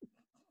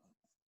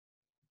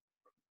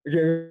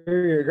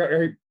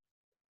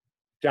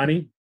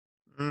 Johnny,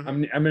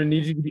 I'm going to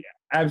need you to be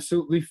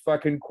absolutely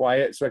fucking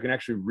quiet so I can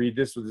actually read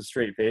this with a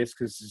straight face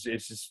because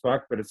it's just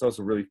fucked, but it's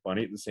also really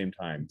funny at the same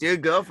time.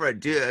 Dude, go for it.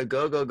 Dude,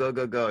 go. Hold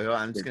on,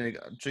 I'm just going to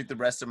drink the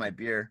rest of my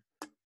beer.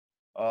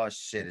 Oh,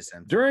 shit, it's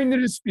empty. During the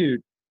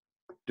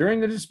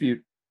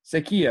dispute,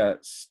 Sekiya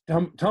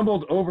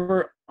tumbled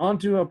over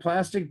onto a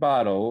plastic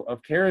bottle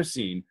of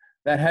kerosene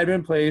that had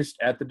been placed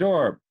at the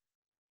door.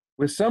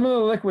 With some of the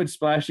liquid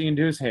splashing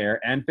into his hair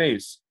and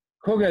face,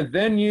 Koga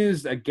then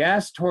used a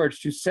gas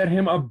torch to set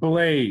him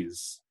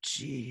ablaze.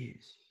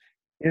 Jeez.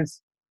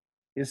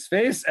 His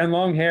face and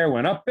long hair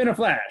went up in a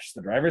flash,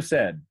 the driver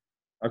said.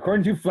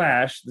 According to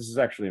Flash, this is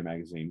actually a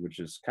magazine, which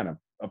is kind of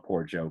a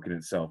poor joke in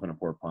itself and a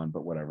poor pun,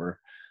 but whatever.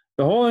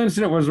 The whole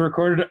incident was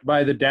recorded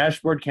by the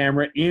dashboard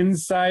camera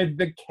inside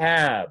the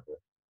cab.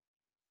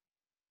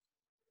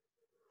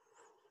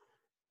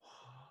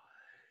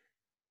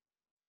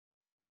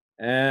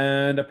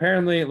 And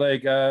apparently,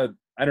 like, I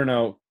don't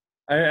know.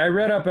 I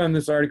read up on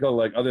this article,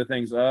 like other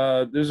things.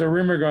 There's a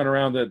rumor going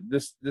around that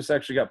this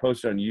actually got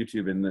posted on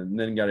YouTube and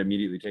then got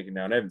immediately taken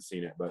down. I haven't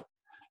seen it, but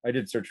I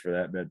did search for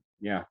that. But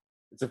yeah,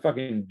 it's a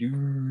fucking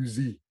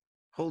doozy.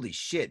 Holy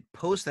shit.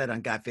 Post that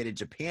on Got Faded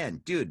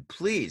Japan. Dude,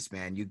 please,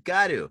 man. You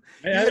got to.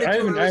 You got to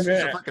do our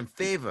listeners a fucking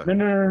favor.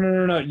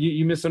 No.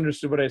 You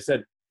misunderstood what I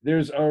said.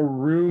 There's a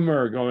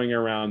rumor going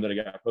around that I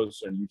got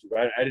posted on YouTube.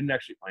 I didn't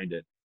actually find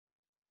it.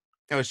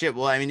 Oh, shit.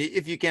 Well, I mean,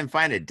 if you can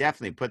find it,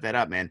 definitely put that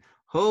up, man.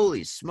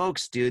 Holy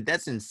smokes, dude.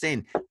 That's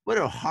insane. What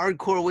a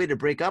hardcore way to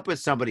break up with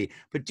somebody.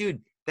 But,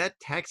 dude, that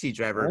taxi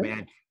driver,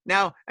 man.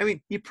 Now, I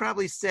mean, he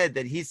probably said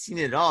that he's seen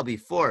it all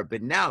before,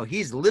 but now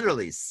he's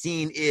literally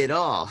seen it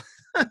all.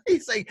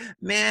 He's like,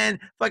 man,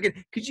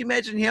 fucking, could you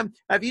imagine him?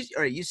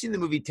 You've seen the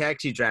movie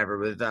Taxi Driver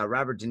with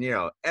Robert De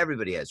Niro?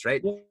 Everybody has,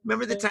 right?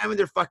 Remember the time when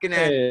they're fucking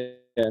at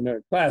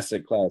no,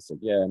 classic.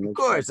 Yeah, Of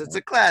course, it's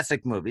a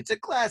classic movie. It's a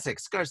classic,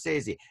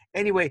 Scorsese.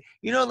 Anyway,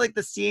 you know, like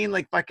the scene,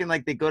 like fucking,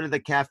 like they go to the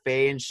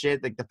cafe and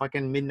shit, like the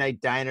fucking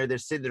midnight diner. They're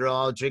sitting there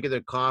all drinking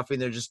their coffee,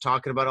 and they're just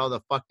talking about all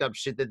the fucked up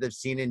shit that they've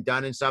seen and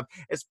done and stuff.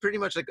 It's pretty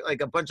much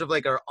like a bunch of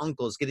like our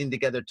uncles getting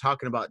together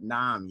talking about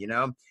Nam. You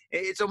know,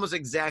 it's almost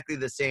exactly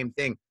the same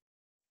thing.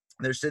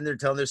 They're sitting there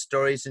telling their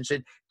stories and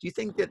shit. Do you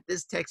think that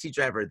this taxi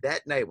driver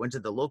that night went to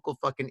the local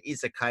fucking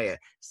izakaya,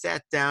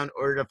 sat down,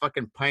 ordered a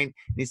fucking pint,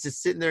 and he's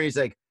just sitting there? He's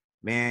like,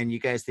 man, you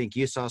guys think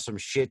you saw some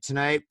shit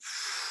tonight?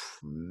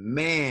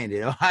 Man,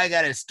 you know, I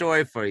got a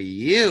story for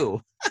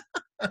you.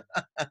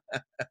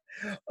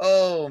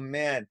 Oh,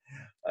 man.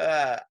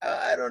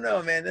 I don't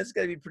know, man. That's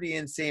got to be pretty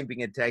insane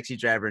being a taxi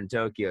driver in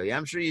Tokyo. Yeah,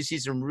 I'm sure you see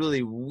some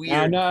really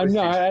weird.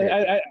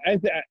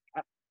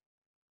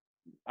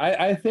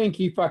 I think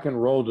he fucking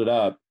rolled it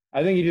up.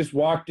 I think he just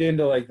walked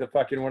into like the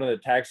fucking one of the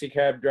taxi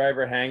cab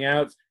driver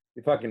hangouts.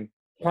 He fucking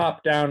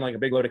popped down like a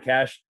big load of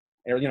cash,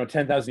 or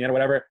 10,000 yen or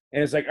whatever,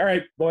 and it's like, all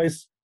right,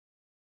 boys,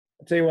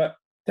 I'll tell you what,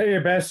 tell you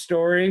your best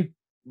story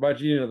about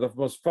the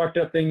most fucked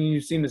up thing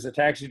you've seen as a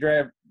taxi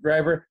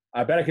driver.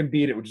 I bet I can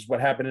beat it, which is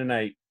what happened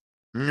tonight.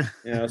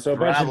 So a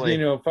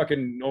bunch of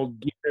fucking old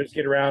geekers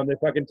get around, they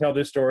fucking tell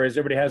their stories,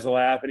 everybody has a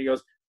laugh, and he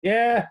goes,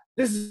 yeah,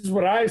 this is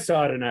what I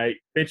saw tonight,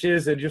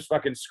 bitches, and just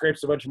fucking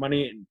scrapes a bunch of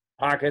money and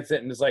pockets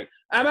it, and it's like,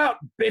 I'm out,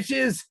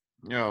 bitches.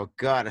 Oh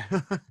God,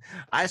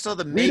 I saw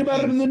the read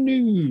about it in the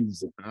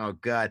news. Oh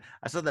God,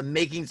 I saw the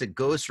makings of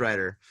Ghost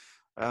Rider.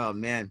 Oh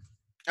man.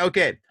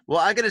 Okay, well,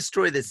 I got a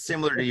story that's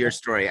similar to your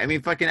story. I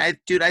mean,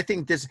 I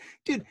think this,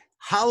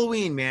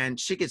 Halloween, man,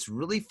 shit gets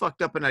really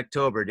fucked up in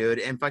October, dude,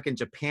 and fucking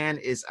Japan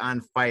is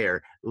on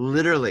fire,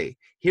 literally.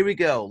 Here we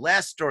go.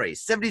 Last story.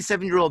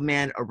 77-year-old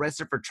man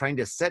arrested for trying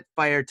to set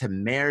fire to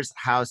mayor's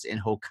house in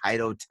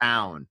Hokkaido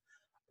town.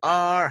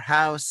 Our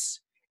house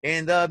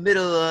in the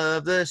middle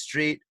of the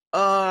street.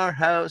 Our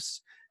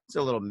house. It's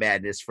a little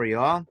madness for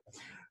y'all.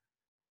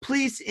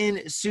 Police in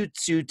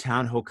Sutsu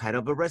Town, Hokkaido,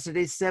 have arrested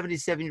a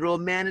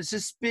 77-year-old man in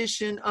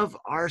suspicion of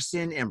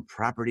arson and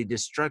property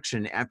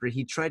destruction after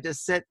he tried to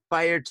set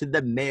fire to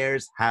the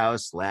mayor's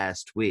house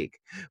last week.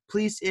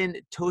 Police in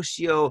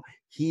Toshio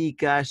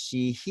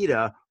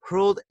Higashihira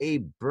hurled a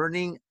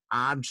burning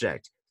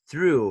object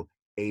through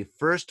a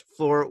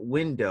first-floor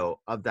window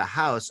of the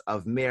house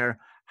of Mayor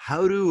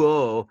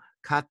Haruo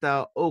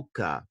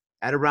Kataoka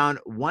at around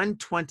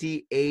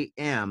 1:20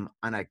 a.m.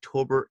 on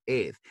October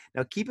 8th.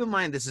 Now, keep in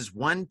mind, this is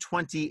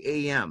 1:20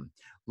 a.m.,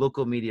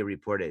 local media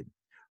reported.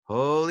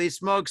 Holy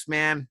smokes,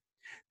 man.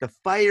 The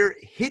fire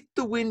hit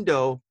the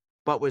window,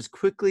 but was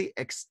quickly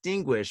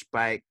extinguished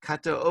by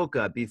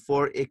Kataoka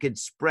before it could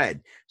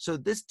spread. So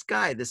this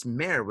guy, this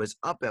mayor, was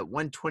up at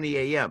 1:20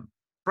 a.m.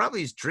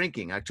 Probably he's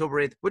drinking.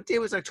 October 8th. What day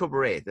was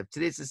October 8th? If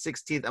today's the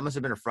 16th, that must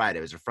have been a Friday.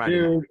 It was a Friday.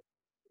 Dude.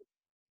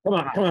 Come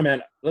on,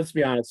 man. Let's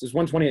be honest. It's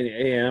 1:20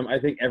 a.m. I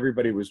think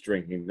everybody was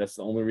drinking. That's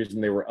the only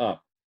reason they were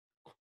up.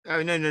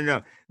 Oh,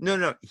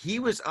 no. He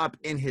was up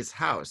in his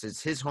house.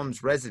 It's his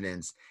home's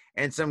residence.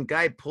 And some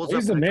guy pulls up.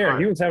 He's the mayor.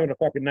 He was having a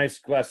fucking nice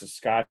glass of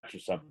scotch or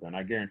something.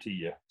 I guarantee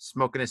you.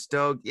 Smoking a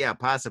stove? Yeah,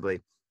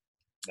 possibly.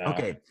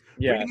 Okay.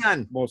 Yeah. Reading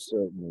on. Most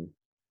certainly.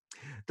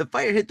 The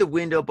fire hit the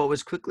window, but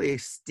was quickly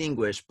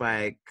extinguished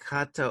by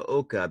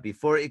Kataoka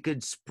before it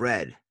could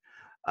spread.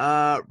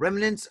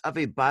 Remnants of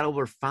a bottle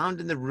were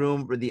found in the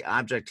room where the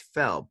object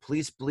fell.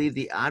 Police believe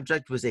the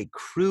object was a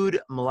crude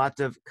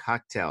Molotov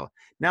cocktail.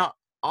 Now,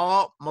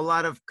 all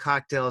Molotov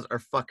cocktails are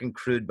fucking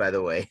crude, by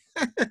the way.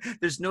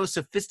 There's no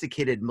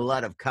sophisticated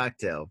Molotov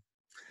cocktail.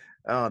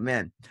 Oh,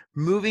 man.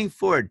 Moving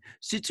forward,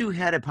 Sutsu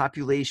had a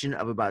population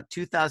of about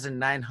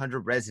 2,900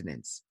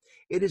 residents.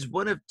 It is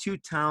one of two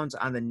towns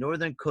on the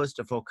northern coast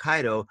of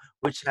Hokkaido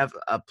which have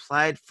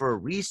applied for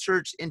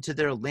research into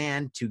their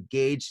land to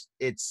gauge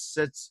its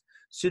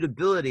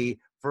suitability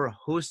for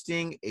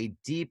hosting a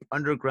deep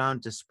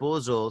underground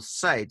disposal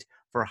site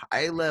for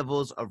high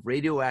levels of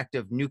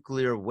radioactive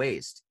nuclear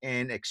waste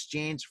in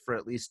exchange for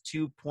at least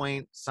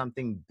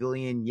 2-point-something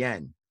billion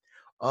yen.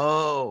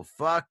 Oh,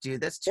 fuck,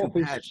 dude. That's too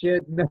bad.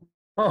 Shit. No.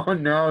 Oh,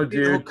 no,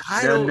 dude.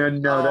 Hokkaido,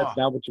 no. That's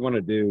not what you want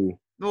to do.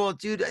 Well,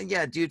 dude,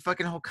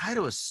 fucking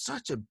Hokkaido is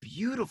such a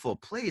beautiful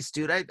place,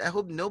 dude. I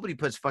hope nobody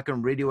puts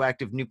fucking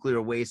radioactive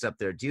nuclear waste up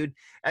there, dude.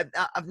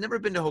 I've never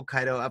been to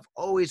Hokkaido. I've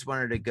always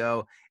wanted to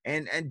go.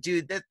 And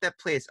dude, that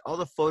place, all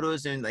the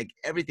photos and like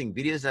everything,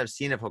 videos I've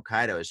seen of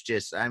Hokkaido is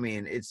just, I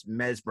mean, it's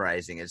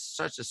mesmerizing. It's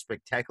such a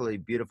spectacularly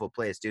beautiful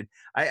place, dude.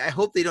 I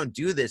hope they don't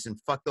do this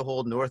and fuck the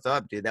whole north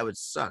up, dude. That would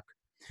suck.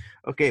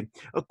 Okay,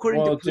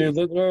 according to police,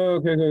 dude,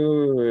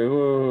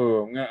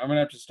 whoa. I'm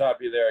gonna have to stop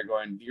you there.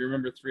 Going, do you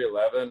remember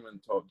 3/11 when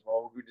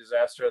Tohoku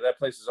disaster? That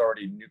place is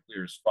already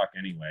nuclear as fuck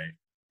anyway.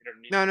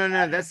 No.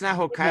 That's not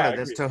Hokkaido.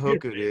 That's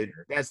Tohoku, dude.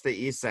 That's the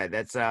east side.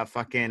 That's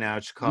fucking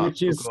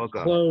which is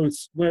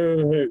close.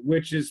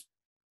 Which is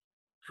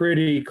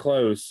pretty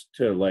close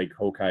to like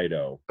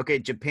Hokkaido. Okay,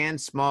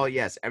 Japan's small.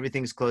 Yes,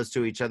 everything's close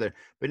to each other.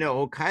 But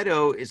no,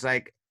 Hokkaido is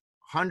like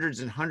hundreds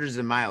and hundreds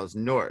of miles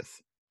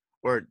north.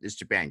 Or is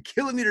Japan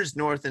kilometers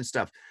north and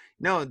stuff?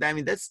 No, I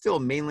mean, that's still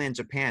mainland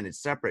Japan.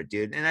 It's separate,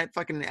 dude. And I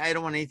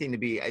don't want anything to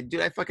be, I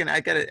like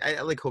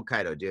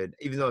Hokkaido, dude,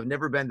 even though I've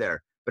never been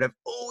there, but I've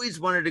always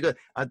wanted to go.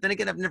 Then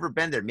again, I've never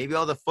been there. Maybe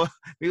all the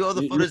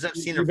photos I've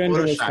seen are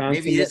Photoshop.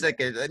 Maybe it's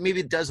maybe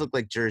it does look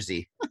like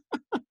Jersey.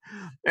 All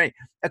right.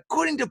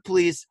 According to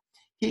police,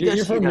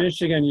 you're from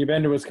Michigan. You've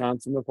been to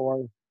Wisconsin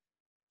before?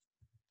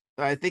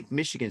 I think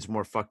Michigan's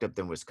more fucked up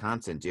than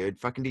Wisconsin, dude.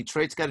 Fucking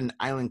Detroit's got an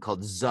island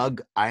called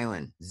Zug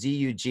Island,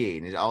 Z-U-G,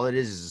 and all it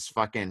is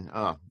fucking,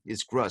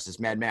 it's gross. It's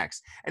Mad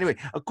Max. Anyway,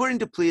 according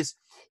to police,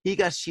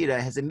 Higashida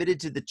has admitted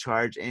to the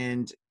charge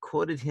and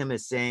quoted him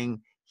as saying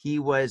he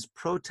was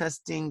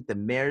protesting the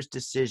mayor's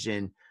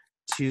decision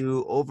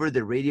over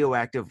the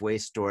radioactive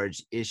waste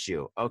storage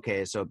issue.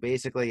 Okay, so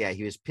basically, yeah,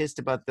 he was pissed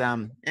about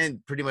them,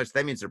 and pretty much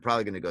that means they're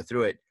probably going to go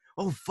through it.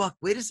 Oh, fuck,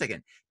 wait a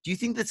second. Do you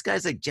think this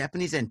guy's like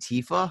Japanese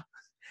Antifa?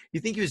 You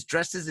think he was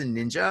dressed as a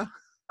ninja?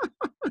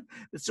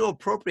 It's so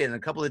appropriate on a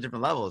couple of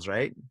different levels,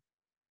 right?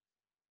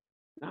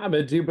 Nah,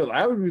 but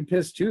I would be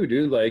pissed too,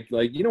 dude. Like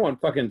you don't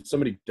want fucking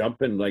somebody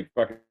dumping like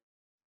fucking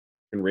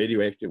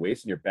radioactive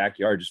waste in your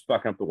backyard, just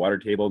fucking up the water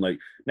table. And like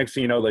next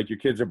thing you know, like your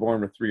kids are born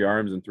with 3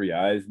 arms and 3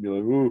 eyes, and be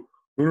like, "Ooh,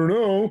 I don't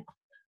know.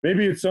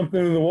 Maybe it's something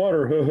in the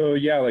water."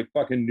 Yeah, like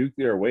fucking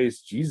nuclear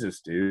waste.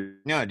 Jesus, dude.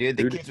 No, dude,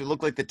 the kids would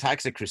look like the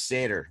Toxic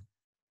Crusader.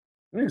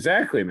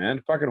 Exactly,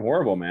 man. Fucking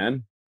horrible,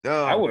 man.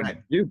 Oh, I wouldn't,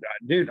 dude.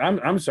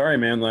 I'm sorry,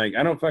 man. Like,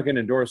 I don't fucking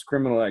endorse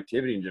criminal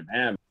activity in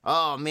Japan.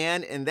 Oh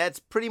man, and that's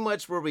pretty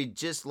much where we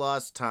just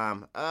lost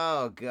Tom.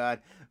 Oh god,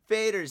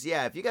 faders.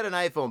 Yeah, if you got an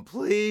iPhone,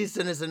 please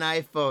send us an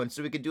iPhone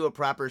so we can do a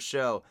proper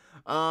show.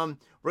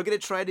 We're gonna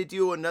try to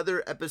do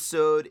another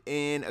episode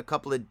in a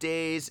couple of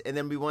days, and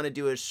then we want to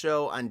do a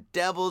show on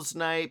Devil's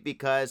Night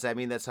because I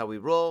mean that's how we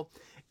roll.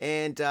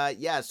 And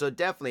yeah, so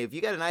definitely, if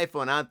you got an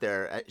iPhone out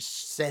there,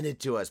 send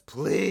it to us,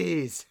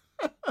 please.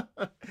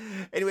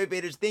 Anyway,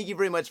 faders, thank you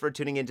very much for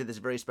tuning into this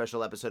very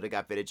special episode of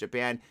Got Faded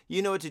Japan.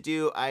 You know what to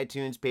do,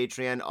 iTunes,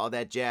 Patreon, all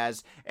that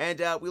jazz.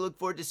 And we look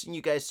forward to seeing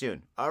you guys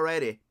soon.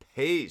 Alrighty,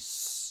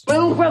 peace. My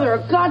own brother, a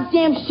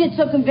goddamn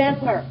shit-sucking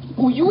vampire.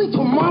 Oh, you wait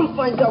till Mom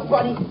finds out,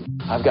 buddy.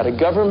 I've got a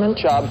government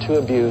job to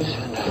abuse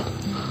and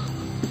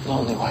a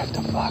lonely wife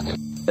to fuck.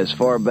 As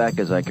far back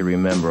as I can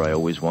remember, I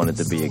always wanted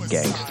to be a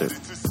gangster.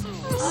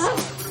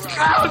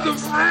 God, the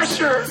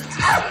pressure!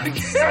 I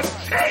can't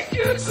take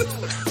it!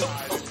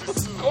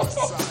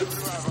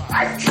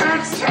 I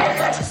can't take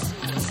it!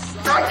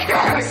 I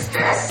can't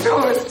stand to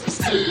it!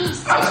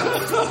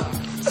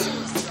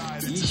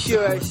 You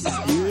sure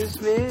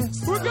excuse me?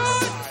 We're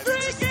going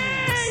freaky!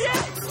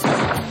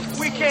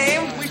 We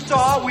came, we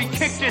saw, we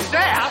kicked his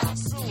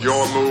ass!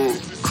 Your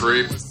move,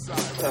 creep.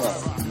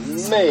 Oh,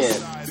 man.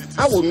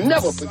 I will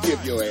never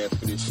forgive your ass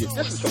for this shit.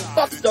 This is some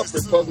fucked up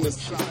repugnant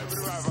shit.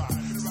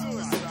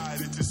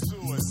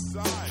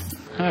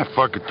 Ah,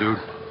 fuck it, dude.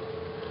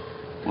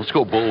 Let's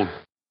go bold.